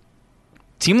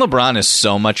Team LeBron is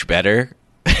so much better.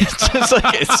 It's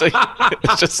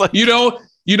just like you know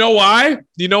why?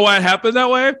 You know why it happened that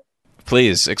way?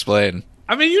 Please explain.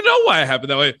 I mean, you know why it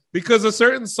happened that way. Because a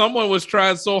certain someone was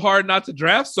trying so hard not to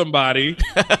draft somebody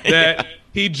that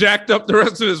he jacked up the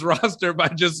rest of his roster by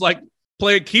just like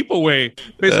playing keep away.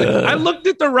 Basically, I looked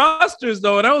at the rosters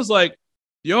though, and I was like,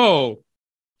 yo,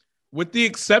 with the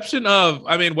exception of,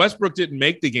 I mean, Westbrook didn't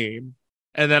make the game.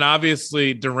 And then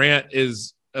obviously Durant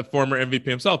is a former MVP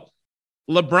himself.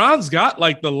 LeBron's got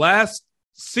like the last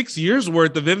 6 years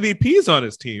worth of MVPs on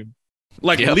his team,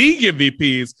 like league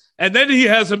MVPs. And then he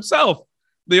has himself.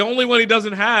 The only one he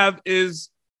doesn't have is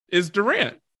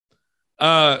Durant.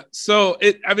 So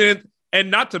And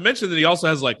not to mention that he also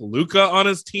has like Luka on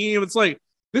his team. It's like,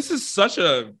 this is such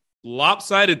a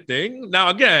lopsided thing. Now,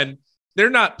 again, they're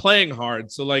not playing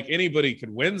hard, so like anybody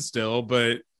could win still.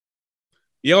 But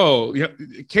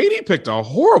KD picked a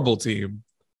horrible team.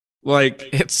 Like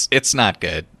it's not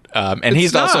good. And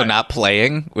he's also not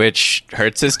playing, which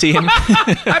hurts his team.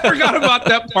 I forgot about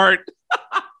that part.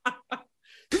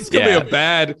 This is gonna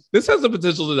be this has the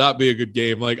potential to not be a good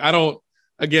game. Like, I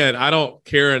don't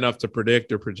care enough to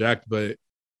predict or project, but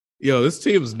this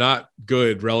team's not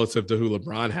good relative to who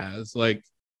LeBron has. Like,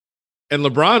 and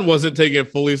LeBron wasn't taking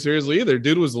it fully seriously either.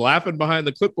 Dude was laughing behind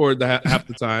the clipboard half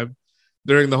the time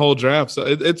during the whole draft. So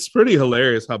it's pretty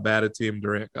hilarious how bad a team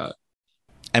Durant got.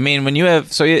 I mean, when you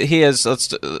have, so he has,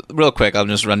 real quick, I'll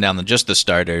just run down the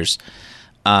starters.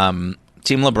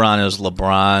 Team LeBron is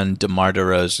LeBron, DeMar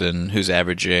DeRozan, he's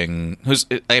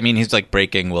like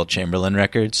breaking Wilt Chamberlain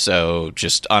records, so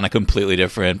just on a completely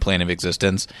different plane of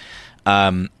existence.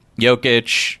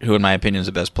 Jokic, who in my opinion is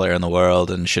the best player in the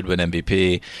world and should win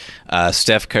MVP.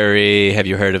 Steph Curry, have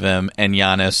you heard of him? And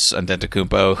Giannis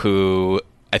Antetokounmpo, who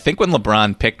I think when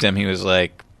LeBron picked him, he was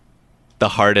like the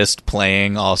hardest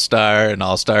playing all-star in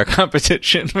all-star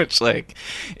competition, which like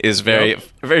is a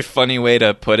very funny way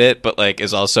to put it, but like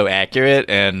is also accurate.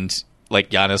 And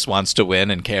like Giannis wants to win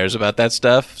and cares about that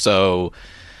stuff, so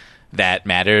that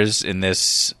matters in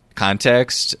this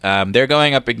context. They're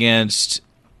going up against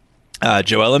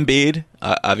Joel Embiid,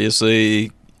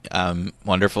 obviously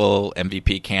wonderful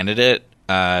MVP candidate.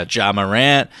 Ja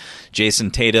Morant,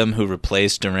 Jason Tatum, who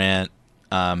replaced Durant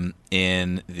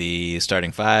in the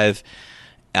starting five.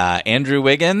 Andrew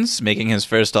Wiggins making his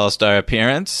first All-Star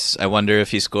appearance. I wonder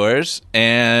if he scores.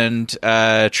 And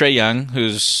Trae Young,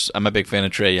 I'm a big fan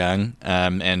of Trae Young,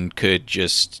 and could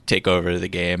just take over the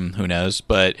game. Who knows?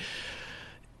 But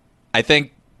I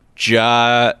think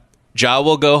Ja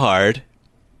will go hard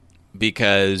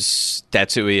because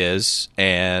that's who he is,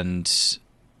 and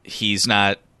he's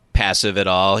not passive at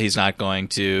all. He's not going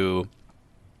to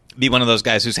be one of those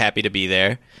guys who's happy to be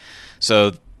there.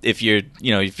 So if you're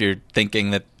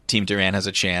thinking that Team Durant has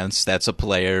a chance, that's a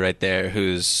player right there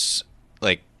who's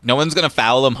like, no one's going to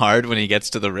foul him hard when he gets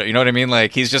to the rim. You know what I mean?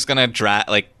 Like, he's just going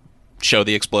to show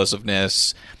the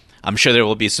explosiveness. I'm sure there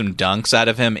will be some dunks out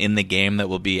of him in the game that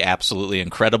will be absolutely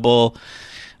incredible.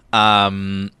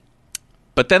 But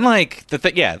then like the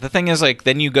thing is, like,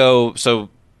 then you go, so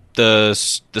the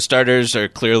starters are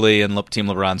clearly in Team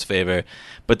LeBron's favor.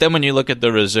 But then when you look at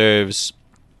the reserves,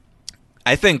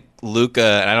 I think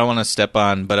Luka, and I don't want to step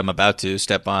on, but I'm about to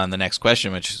step on the next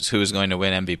question, which is who is going to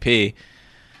win MVP.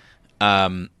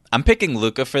 I'm picking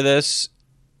Luka for this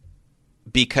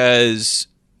because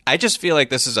I just feel like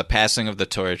this is a passing of the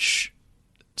torch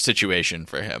situation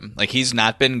for him. Like, he's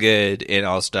not been good in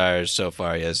All-Stars so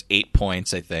far. He has 8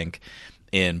 points, I think,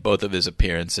 in both of his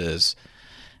appearances.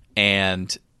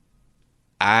 And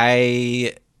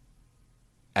I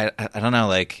don't know,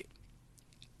 like,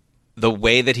 the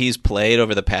way that he's played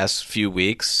over the past few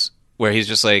weeks, where he's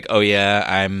just like, oh yeah,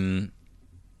 I'm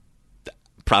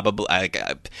probably,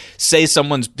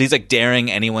 he's like daring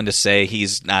anyone to say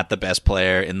he's not the best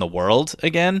player in the world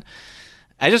again.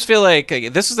 I just feel like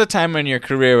this is the time in your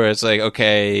career where it's like,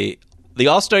 okay, the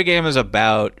All-Star game is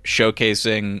about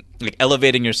showcasing, like,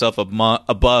 elevating yourself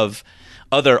above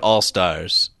other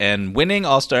All-Stars, and winning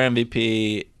All-Star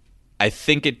MVP, I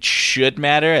think it should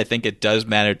matter. I think it does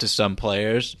matter to some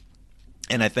players.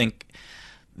 And I think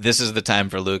this is the time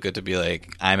for Luka to be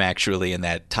like, I'm actually in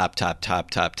that top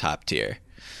tier.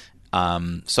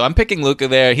 So I'm picking Luka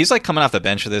there. He's like coming off the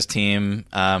bench for this team.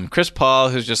 Chris Paul,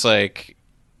 who's just like,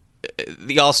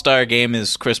 the All-Star game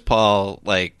is Chris Paul,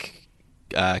 like,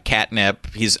 catnip.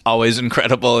 He's always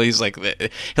incredible. He's like,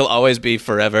 he'll always be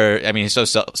forever. I mean, he's so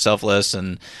selfless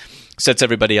and sets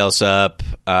everybody else up.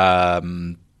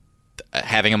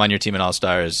 Having him on your team in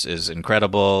All-Star is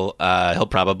incredible. He'll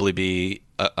probably be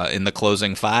in the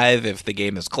closing five if the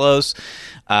game is close.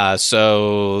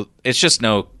 So it's just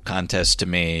no contest to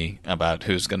me about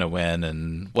who's going to win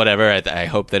and whatever. I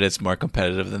hope that it's more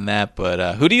competitive than that.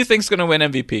 But who do you think is going to win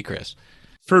MVP, Chris?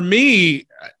 For me,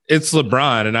 it's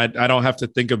LeBron, and I don't have to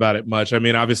think about it much. I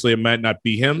mean, obviously it might not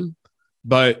be him,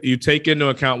 but you take into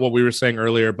account what we were saying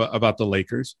earlier about the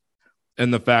Lakers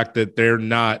and the fact that they're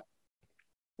not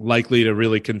likely to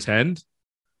really contend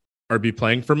or be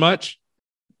playing for much,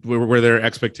 were their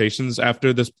expectations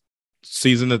after this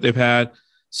season that they've had.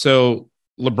 So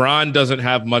LeBron doesn't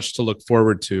have much to look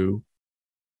forward to.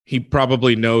 He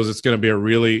probably knows it's going to be a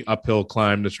really uphill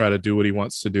climb to try to do what he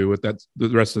wants to do with that the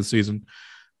rest of the season.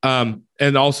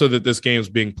 And also that this game is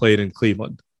being played in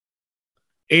Cleveland.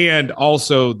 And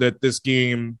also that this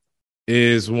game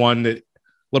is one that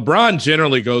LeBron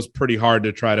generally goes pretty hard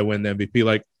to try to win the MVP.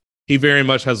 Like, he very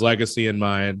much has legacy in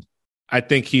mind. I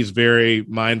think he's very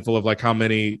mindful of like how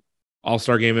many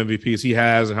All-Star game MVPs he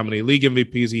has and how many league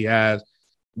MVPs he has,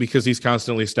 because he's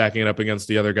constantly stacking it up against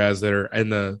the other guys that are in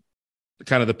the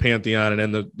kind of the pantheon and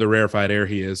in the rarefied air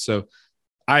he is. So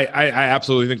I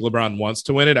absolutely think LeBron wants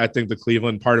to win it. I think the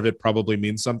Cleveland part of it probably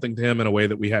means something to him in a way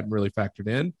that we hadn't really factored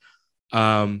in.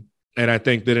 And I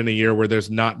think that in a year where there's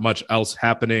not much else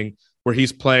happening, where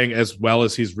he's playing as well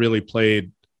as he's really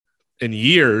played in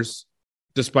years,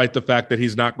 despite the fact that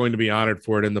he's not going to be honored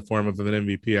for it in the form of an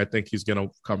MVP, I think he's going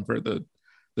to come for the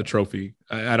trophy.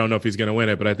 I don't know if he's going to win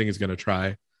it, but I think he's going to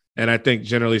try. And I think,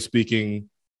 generally speaking,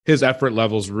 his effort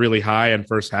level's really high in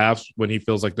first halves when he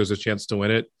feels like there's a chance to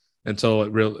win it, until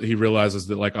he realizes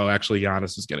that, like, oh, actually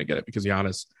Giannis is going to get it because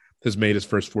Giannis has made his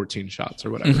first 14 shots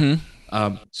or whatever.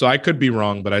 Mm-hmm. So I could be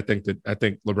wrong, but I think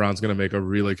LeBron's going to make a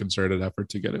really concerted effort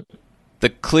to get it. The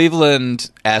Cleveland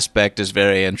aspect is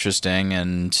very interesting,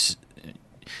 and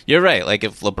you're right. Like,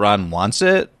 if LeBron wants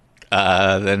it,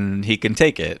 then he can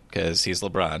take it because he's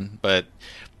LeBron. But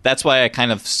that's why I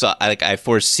kind of I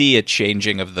foresee a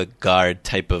changing of the guard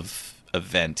type of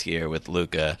event here with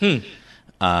Luka.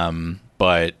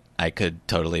 But I could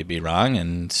totally be wrong,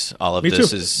 and all of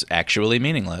this is actually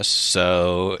meaningless,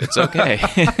 so it's okay.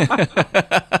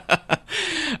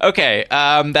 Okay,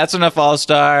 that's enough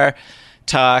All-Star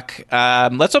talk.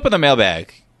 Let's open the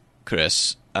mailbag,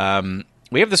 Chris.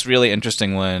 We have this really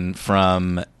interesting one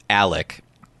from Alec,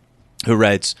 who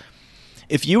writes,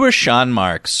 if you were Sean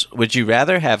Marks, would you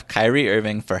rather have Kyrie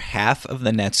Irving for half of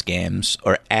the Nets games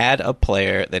or add a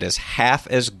player that is half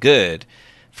as good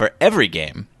for every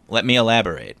game? Let me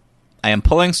elaborate. I am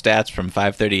pulling stats from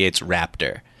 538's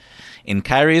Raptor. In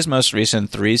Kyrie's most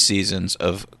recent 3 seasons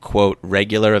of, quote,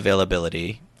 regular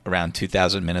availability, around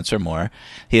 2,000 minutes or more,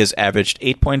 he has averaged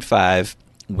 8.5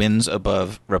 wins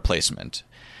above replacement.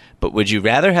 But would you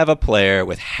rather have a player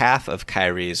with half of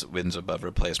Kyrie's wins above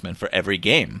replacement for every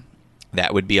game?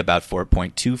 That would be about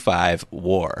 4.25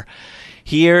 WAR.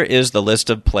 Here is the list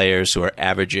of players who are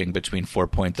averaging between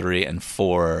 4.3 and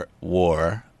 4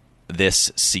 WAR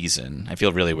this season. I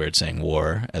feel really weird saying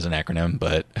WAR as an acronym,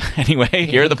 but anyway,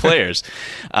 here are the players.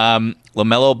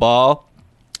 LaMelo Ball,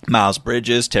 Miles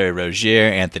Bridges, Terry Rozier,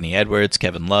 Anthony Edwards,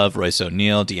 Kevin Love, Royce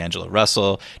O'Neal, D'Angelo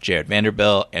Russell, Jared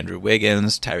Vanderbilt, Andrew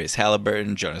Wiggins, Tyrese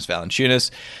Halliburton, Jonas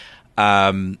Valanciunas.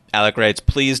 Alec writes,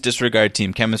 please disregard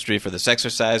team chemistry for this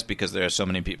exercise because there are so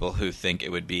many people who think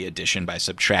it would be addition by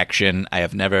subtraction. I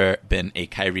have never been a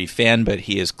Kyrie fan, but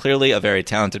he is clearly a very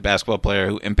talented basketball player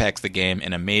who impacts the game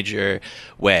in a major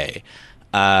way.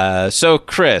 So,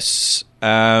 Chris,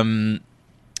 I'll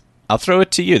throw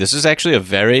it to you. This is actually a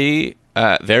very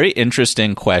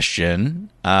interesting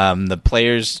question. The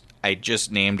players I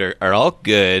just named are all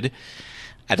good.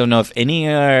 I don't know if any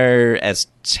are as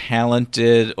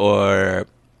talented or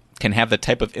can have the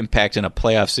type of impact in a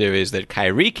playoff series that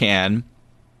Kyrie can,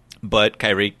 but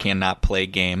Kyrie cannot play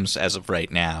games as of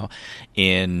right now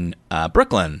in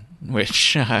Brooklyn,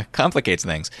 which complicates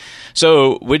things.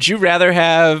 So would you rather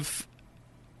have,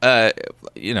 I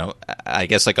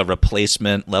guess like a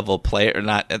replacement level player, or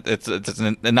not? It's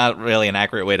not really an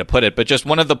accurate way to put it, but just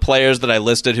one of the players that I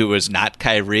listed who was not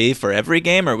Kyrie for every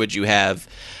game, or would you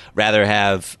rather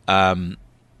have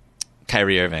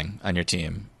Kyrie Irving on your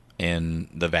team in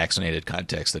the vaccinated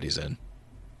context that he's in?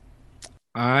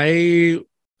 I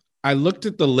looked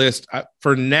at the list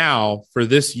for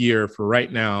this year, for right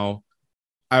now,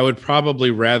 I would probably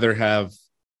rather have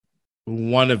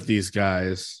one of these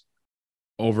guys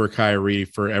over Kyrie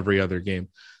for every other game.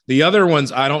 The other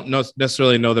ones, I don't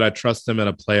necessarily know that I trust them in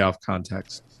a playoff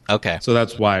context. Okay. So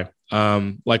that's why.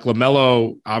 Like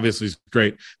LaMelo obviously is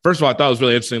great. First of all, I thought it was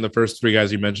really interesting. The first 3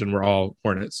 guys you mentioned were all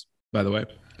Hornets, by the way.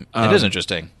 It is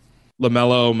interesting.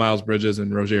 LaMelo, Miles Bridges,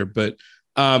 and Rozier. But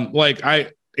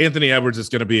Anthony Edwards is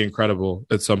going to be incredible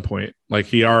at some point. Like,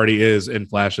 he already is in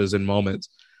flashes and moments,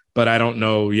 but I don't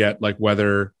know yet, like,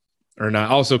 whether or not.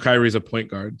 Also, Kyrie's a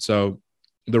point guard, so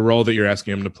the role that you're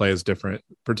asking him to play is different,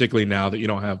 particularly now that you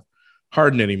don't have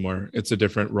Harden anymore. It's a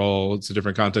different role. It's a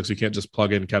different context. You can't just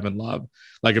plug in Kevin Love.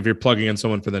 Like, if you're plugging in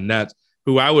someone for the Nets,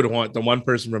 who I would want, the one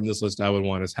person from this list I would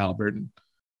want is Halliburton.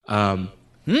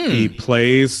 He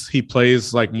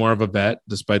plays like more of a vet,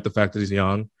 despite the fact that he's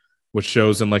young, which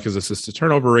shows in like his assist to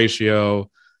turnover ratio.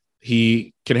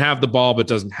 He can have the ball, but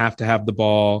doesn't have to have the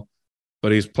ball,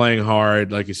 but he's playing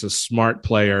hard. Like, he's a smart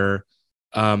player.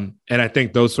 And I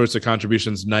think those sorts of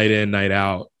contributions night in, night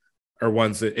out are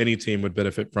ones that any team would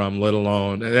benefit from, let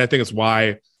alone. And I think it's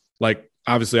why, like,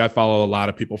 obviously I follow a lot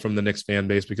of people from the Knicks fan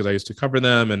base because I used to cover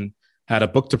them and had a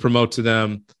book to promote to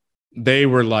them. They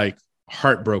were like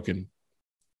heartbroken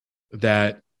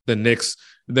that the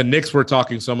Knicks were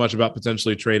talking so much about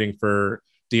potentially trading for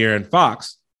De'Aaron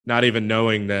Fox, not even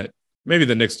knowing that maybe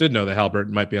the Knicks did know that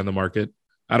Haliburton might be on the market.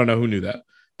 I don't know who knew that.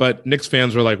 But Knicks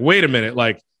fans were like, wait a minute,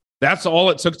 like that's all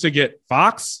it took to get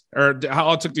Fox, or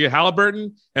how it took to get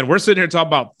Haliburton, and we're sitting here talking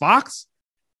about Fox?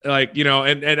 Like, you know,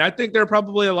 and I think there are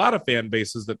probably a lot of fan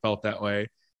bases that felt that way,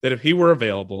 that if he were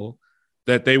available,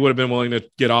 that they would have been willing to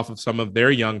get off of some of their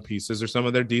young pieces or some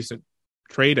of their decent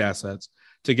trade assets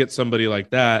to get somebody like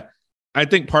that. I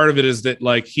think part of it is that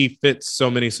like he fits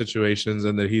so many situations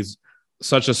and that he's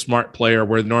such a smart player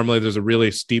where normally there's a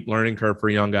really steep learning curve for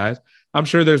young guys. I'm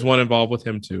sure there's one involved with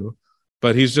him too,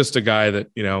 but he's just a guy that,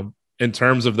 you know, in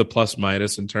terms of the plus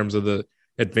minus, in terms of the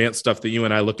advanced stuff that you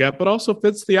and I look at, but also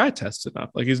fits the eye test enough.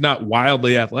 Like he's not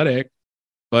wildly athletic,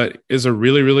 but is a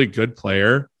really, really good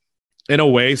player in a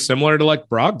way similar to like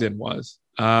Brogdon was.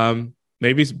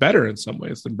 Maybe he's better in some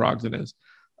ways than Brogdon is.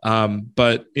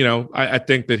 But, you know, I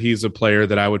think that he's a player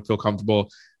that I would feel comfortable.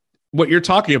 What you're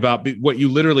talking about, what you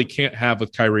literally can't have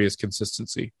with Kyrie is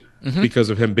consistency because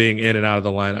of him being in and out of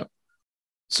the lineup.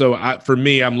 So for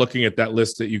me, I'm looking at that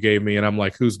list that you gave me and I'm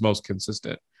like, who's most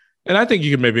consistent? And I think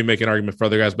you can maybe make an argument for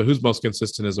other guys, but who's most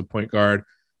consistent as a point guard?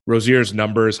 Rozier's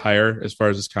number is higher as far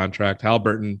as his contract.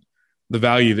 Haliburton, the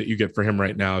value that you get for him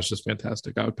right now is just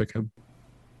fantastic. I would pick him.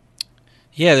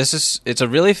 Yeah, it's a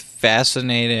really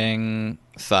fascinating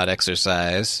thought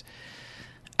exercise.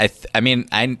 I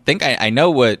think I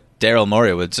know what Daryl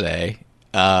Morey would say.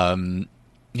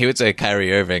 He would say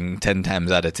Kyrie Irving 10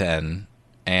 times out of 10,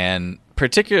 and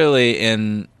particularly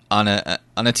on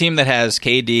a team that has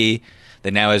KD,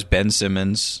 that now has Ben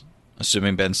Simmons,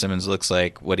 assuming Ben Simmons looks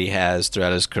like what he has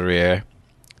throughout his career,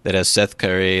 that has Seth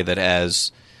Curry, that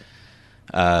has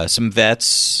some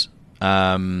vets,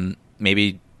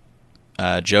 maybe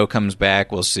Joe comes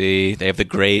back, we'll see. They have the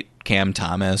great Cam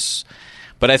Thomas.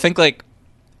 But I think like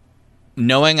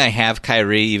knowing I have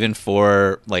Kyrie, even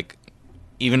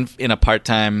in a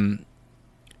part-time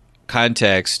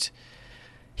context,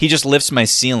 he just lifts my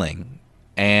ceiling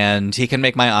and he can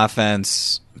make my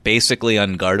offense basically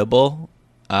unguardable.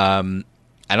 I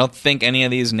don't think any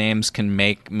of these names can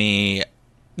make me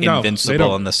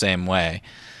invincible in the same way.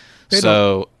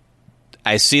 So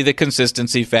I see the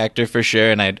consistency factor for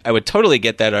sure, and I would totally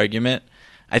get that argument.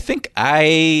 I think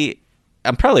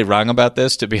I'm probably wrong about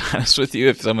this, to be honest with you,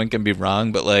 if someone can be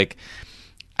wrong, but like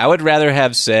I would rather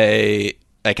have, say,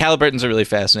 like Haliburton's a really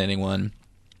fascinating one,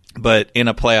 but in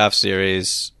a playoff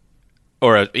series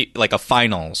or like a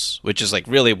finals, which is like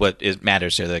really what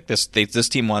matters here. Like this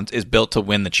team is built to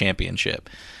win the championship.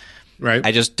 Right.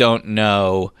 I just don't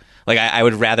know. Like I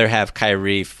would rather have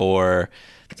Kyrie for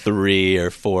 3 or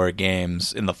 4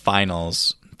 games in the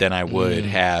finals than I would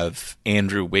have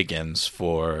Andrew Wiggins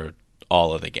for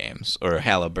all of the games or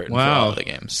Haliburton for all of the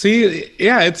games. See,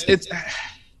 yeah, it's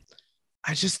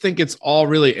I just think it's all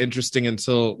really interesting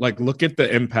until like look at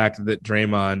the impact that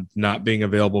Draymond not being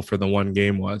available for the one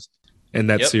game was in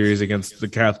that series against the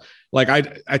Cavs. Like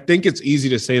I think it's easy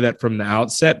to say that from the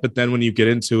outset, but then when you get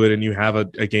into it and you have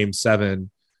a game 7,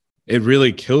 it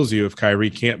really kills you if Kyrie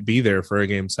can't be there for a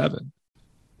game 7.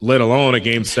 Let alone a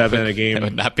game 7, a game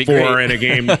 4, and a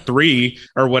game 3,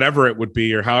 or whatever it would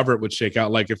be, or however it would shake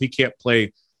out. Like if he can't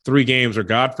play 3 games, or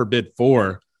God forbid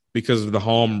 4, because of the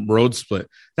home road split,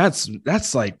 that's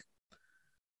like,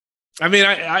 I mean,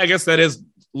 I guess that is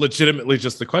legitimately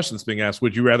just the question that's being asked.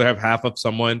 Would you rather have half of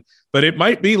someone? But it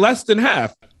might be less than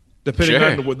half, depending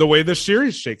on the way the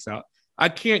series shakes out. I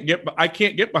can't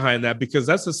get behind that, because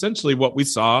that's essentially what we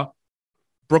saw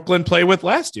Brooklyn play with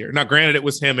last year. Now, granted, it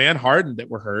was him and Harden that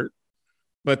were hurt,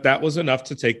 but that was enough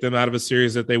to take them out of a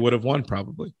series that they would have won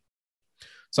probably.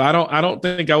 So I don't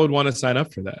think I would want to sign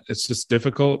up for that. It's just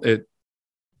difficult. I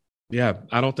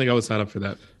don't think I would sign up for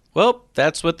that. Well,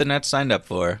 that's what the Nets signed up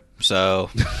for. So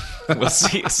we'll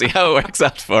see how it works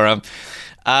out for them.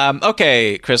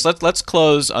 Okay, Chris, let's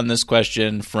close on this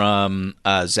question from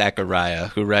Zachariah,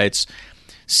 who writes,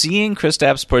 seeing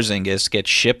Kristaps Porzingis get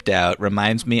shipped out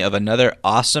reminds me of another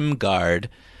awesome guard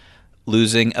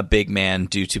losing a big man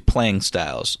due to playing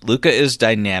styles. Luka is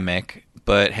dynamic,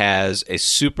 but has a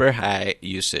super high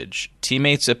usage.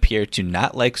 Teammates appear to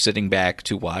not like sitting back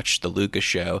to watch the Luka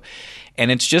show,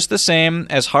 and it's just the same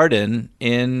as Harden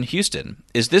in Houston.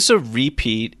 Is this a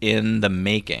repeat in the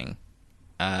making?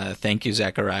 Thank you,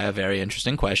 Zachariah. Very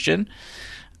interesting question.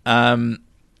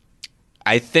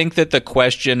 I think that the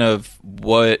question of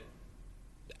what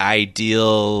an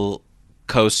ideal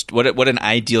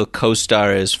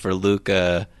co-star is for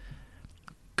Luka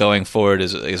going forward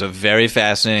is a very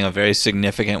fascinating, a very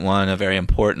significant one, a very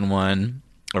important one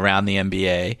around the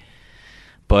NBA.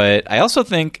 But I also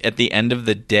think at the end of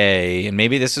the day, and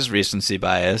maybe this is recency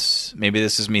bias, maybe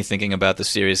this is me thinking about the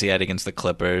series he had against the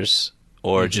Clippers,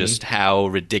 or just how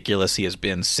ridiculous he has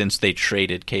been since they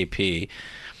traded KP.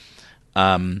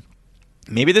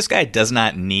 Maybe this guy does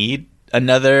not need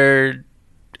another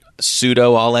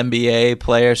pseudo All-NBA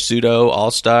player, pseudo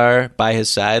All-Star by his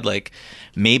side. Like,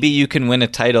 maybe you can win a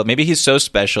title. Maybe he's so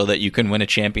special that you can win a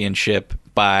championship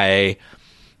by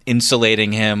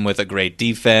insulating him with a great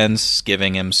defense,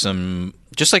 giving him some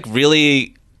just like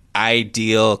really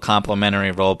ideal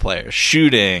complementary role players,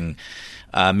 shooting,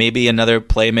 maybe another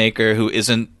playmaker who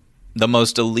isn't the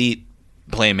most elite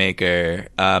playmaker.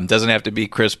 Doesn't have to be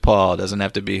Chris Paul, doesn't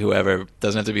have to be whoever,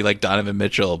 doesn't have to be like Donovan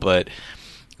Mitchell, but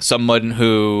someone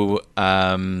who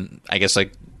I guess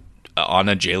like on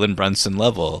a Jalen Brunson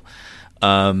level.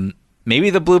 Maybe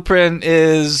the blueprint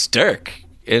is Dirk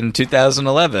in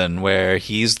 2011, where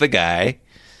he's the guy,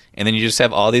 and then you just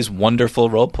have all these wonderful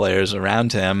role players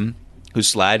around him who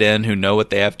slide in, who know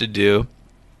what they have to do,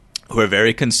 who are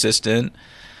very consistent,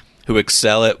 who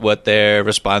excel at what their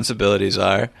responsibilities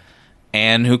are,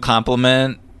 and who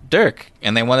complement Dirk,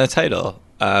 and they won a title.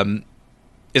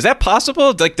 Is that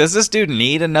possible? Like, does this dude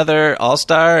need another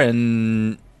All-Star?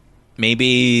 And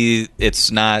maybe it's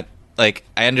not, like,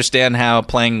 I understand how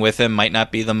playing with him might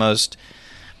not be the most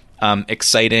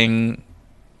exciting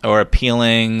or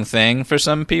appealing thing for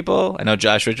some people. I know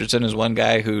Josh Richardson is one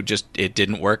guy who just, it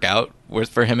didn't work out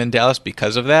for him in Dallas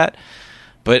because of that.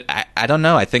 But I don't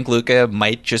know. I think Luka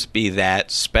might just be that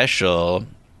special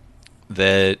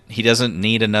that he doesn't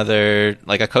need another,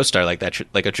 like a co-star like that,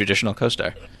 like a traditional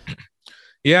co-star.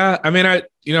 Yeah, I mean,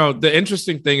 the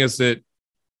interesting thing is that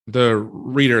the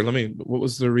reader, what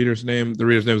was the reader's name? The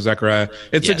reader's name is Zechariah.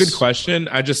 It's a good question.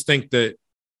 I just think that,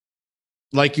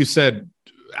 like you said,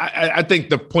 I think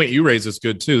the point you raise is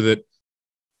good too, that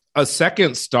a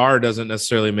second star doesn't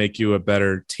necessarily make you a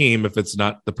better team if it's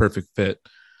not the perfect fit.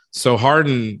 So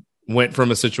Harden went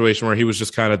from a situation where he was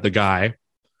just kind of the guy,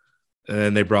 and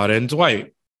then they brought in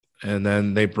Dwight, and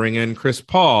then they bring in Chris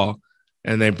Paul,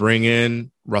 and they bring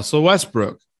in Russell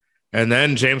Westbrook. And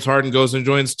then James Harden goes and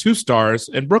joins two stars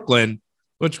in Brooklyn,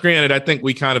 which granted, I think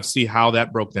we kind of see how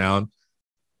that broke down.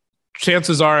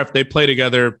 Chances are if they play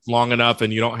together long enough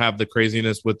and you don't have the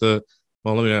craziness with let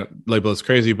me not label this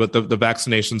crazy, but the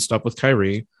vaccination stuff with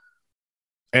Kyrie,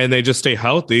 and they just stay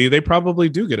healthy, they probably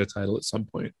do get a title at some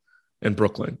point in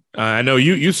Brooklyn. I know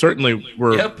you certainly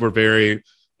were very big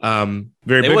on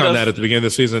that at the beginning of the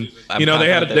season.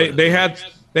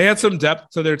 They had some depth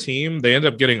to their team. They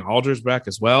ended up getting Aldridge back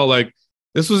as well. Like,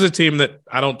 this was a team that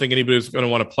I don't think anybody was going to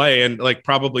want to play, and like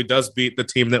probably does beat the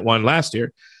team that won last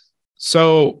year.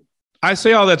 So I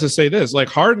say all that to say this: like,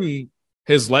 Harden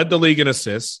has led the league in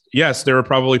assists. Yes, there were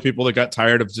probably people that got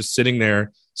tired of just sitting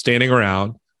there, standing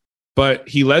around, but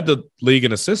he led the league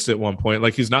in assists at one point.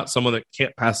 Like, he's not someone that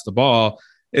can't pass the ball.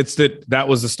 It's that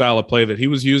was the style of play that he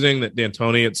was using, that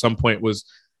D'Antoni at some point was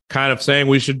kind of saying,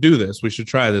 we should do this, we should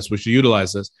try this, we should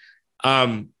utilize this.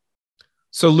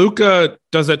 So Luka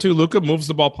does that too. Luka moves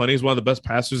the ball plenty. He's one of the best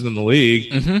passers in the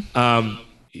league.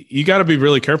 You got to be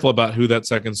really careful about who that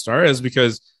second star is,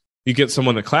 because you get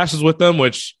someone that clashes with them,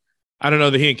 which I don't know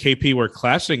that he and KP were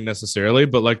clashing necessarily,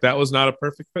 but like, that was not a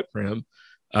perfect fit for him.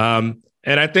 And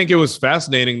I think it was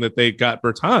fascinating that they got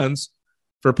Bertans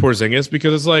for Porzingis,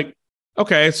 because it's like,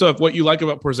 okay, so if what you like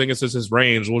about Porzingis is his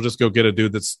range, we'll just go get a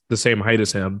dude that's the same height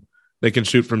as him. They can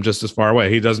shoot from just as far away.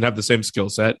 He doesn't have the same skill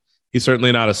set. He's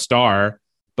certainly not a star,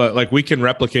 but like, we can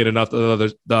replicate enough of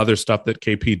the other stuff that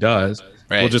KP does.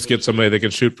 Right. We'll just get somebody that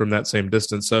can shoot from that same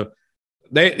distance. So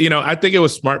they, I think it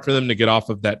was smart for them to get off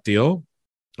of that deal,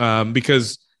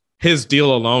 because his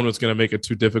deal alone was going to make it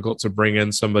too difficult to bring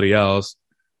in somebody else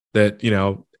that,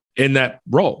 in that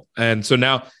role. And so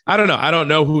now, I don't know. I don't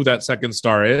know who that second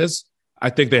star is. I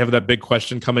think they have that big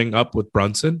question coming up with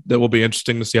Brunson that will be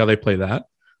interesting to see how they play that,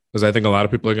 because I think a lot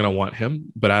of people are going to want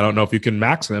him, but I don't know if you can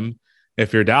max him.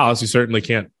 If you're Dallas, you certainly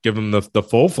can't give him the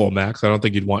full max. I don't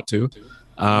think you'd want to.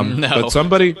 No.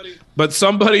 But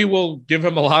somebody will give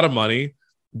him a lot of money.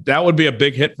 That would be a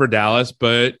big hit for Dallas,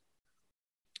 but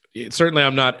certainly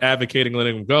I'm not advocating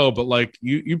letting him go, but like,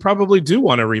 you probably do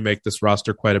want to remake this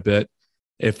roster quite a bit,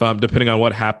 if depending on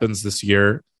what happens this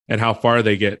year and how far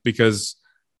they get, because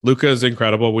Luka is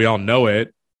incredible. We all know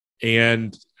it.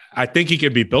 And I think he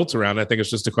can be built around. I think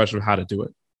it's just a question of how to do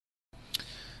it.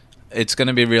 It's going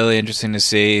to be really interesting to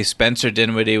see. Spencer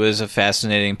Dinwiddie was a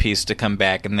fascinating piece to come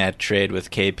back in that trade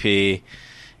with KP.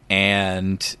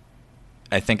 And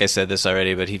I think I said this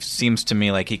already, but he seems to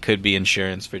me like he could be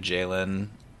insurance for Jalen.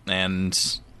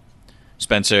 And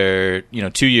Spencer,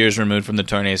 2 years removed from the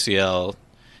torn ACL,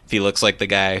 if he looks like the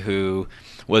guy who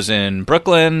was in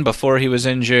Brooklyn before he was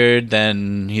injured,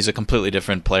 then he's a completely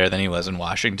different player than he was in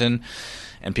Washington,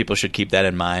 and people should keep that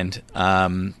in mind.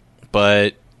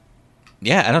 But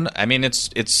yeah, I don't know. I mean,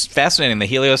 it's fascinating. The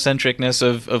heliocentricness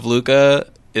of Luka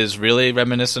is really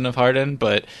reminiscent of Harden,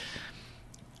 but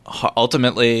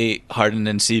ultimately Harden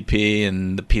and CP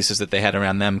and the pieces that they had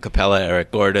around them, Capella,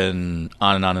 Eric Gordon,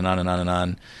 on and on and on and on and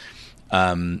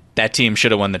on. That team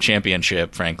should have won the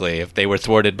championship, frankly, if they were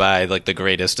thwarted by like the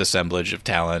greatest assemblage of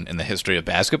talent in the history of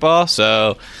basketball.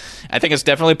 So I think it's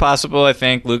definitely possible. I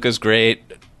think Luka's great.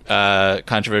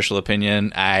 Controversial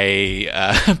opinion.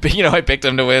 I picked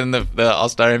him to win the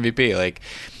All-Star MVP. Like,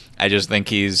 I just think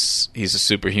he's a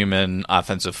superhuman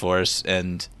offensive force,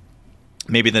 and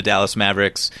maybe the Dallas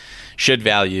Mavericks should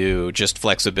value just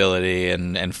flexibility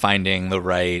and finding the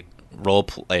right role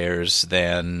players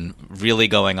than really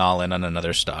going all in on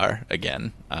another star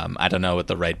again. I don't know what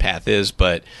the right path is,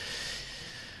 but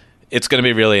it's going to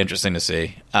be really interesting to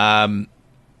see.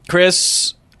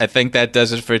 Chris, I think that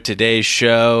does it for today's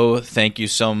show. Thank you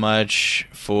so much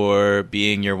for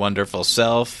being your wonderful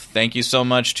self. Thank you so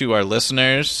much to our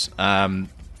listeners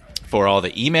for all the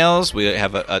emails. We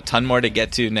have a ton more to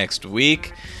get to next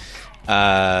week.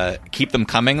 Keep them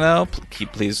coming, though.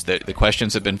 Please. The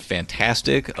questions have been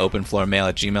fantastic.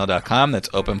 openfloormail@gmail.com. That's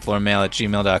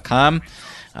openfloormail@gmail.com.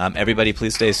 Everybody,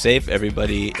 please stay safe.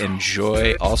 Everybody,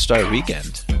 enjoy All-Star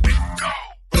Weekend.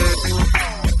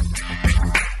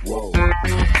 Whoa.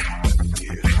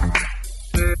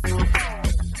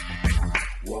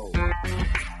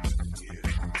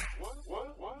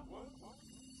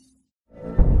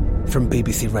 From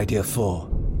BBC Radio 4,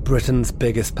 Britain's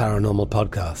biggest paranormal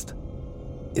podcast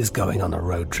is going on a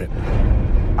road trip.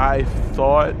 I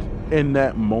thought in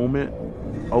that moment,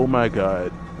 oh my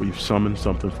God, we've summoned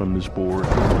something from this board.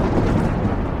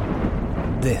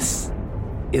 This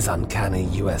is Uncanny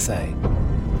USA.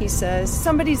 He says,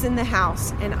 somebody's in the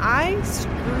house, and I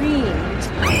screamed.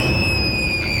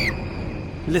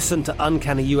 Listen to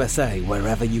Uncanny USA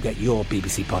wherever you get your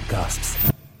BBC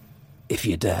podcasts, if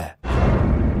you dare.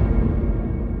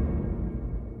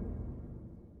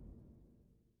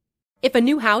 If a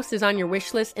new house is on your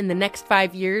wish list in the next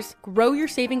 5 years, grow your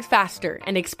savings faster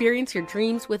and experience your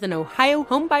dreams with an Ohio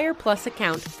Homebuyer Plus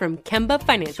account from Kemba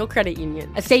Financial Credit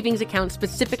Union. A savings account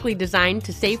specifically designed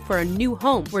to save for a new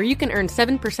home, where you can earn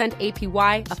 7%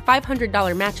 APY, a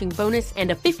 $500 matching bonus,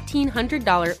 and a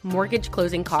 $1,500 mortgage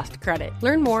closing cost credit.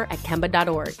 Learn more at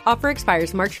Kemba.org. Offer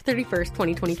expires March 31st,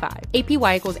 2025.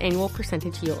 APY equals annual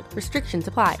percentage yield. Restrictions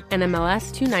apply.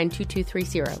 NMLS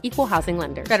 292230. Equal housing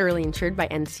lender. Federally insured by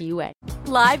NCUA.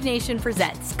 Live Nation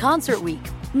presents Concert Week.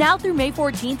 Now through May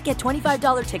 14th, get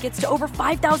 $25 tickets to over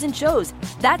 5,000 shows.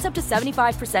 That's up to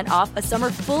 75% off a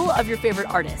summer full of your favorite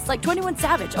artists like 21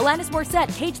 Savage, Alanis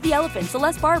Morissette, Cage the Elephant,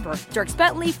 Celeste Barber, Dierks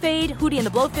Bentley, Fade, Hootie and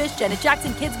the Blowfish, Janet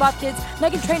Jackson, Kidz Bop Kids,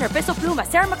 Meghan Trainor, Peso Pluma,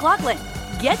 Sarah McLachlan.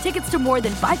 Get tickets to more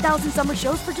than 5,000 summer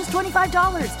shows for just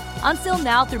 $25. Until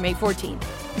now through May 14th.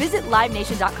 Visit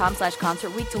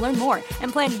LiveNation.com/Concert Week to learn more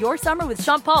and plan your summer with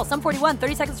Sean Paul, Sum 41,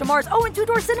 30 Seconds to Mars, and Two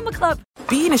Door Cinema Club.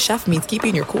 Being a chef means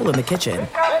keeping your cool in the kitchen.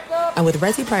 And with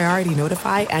Resi Priority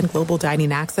Notify and Global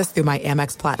Dining Access through my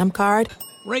Amex Platinum card,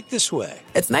 right this way.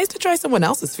 It's nice to try someone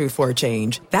else's food for a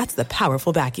change. That's the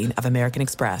powerful backing of American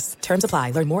Express. Terms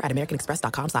apply. Learn more at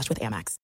americanexpress.com/withAmex.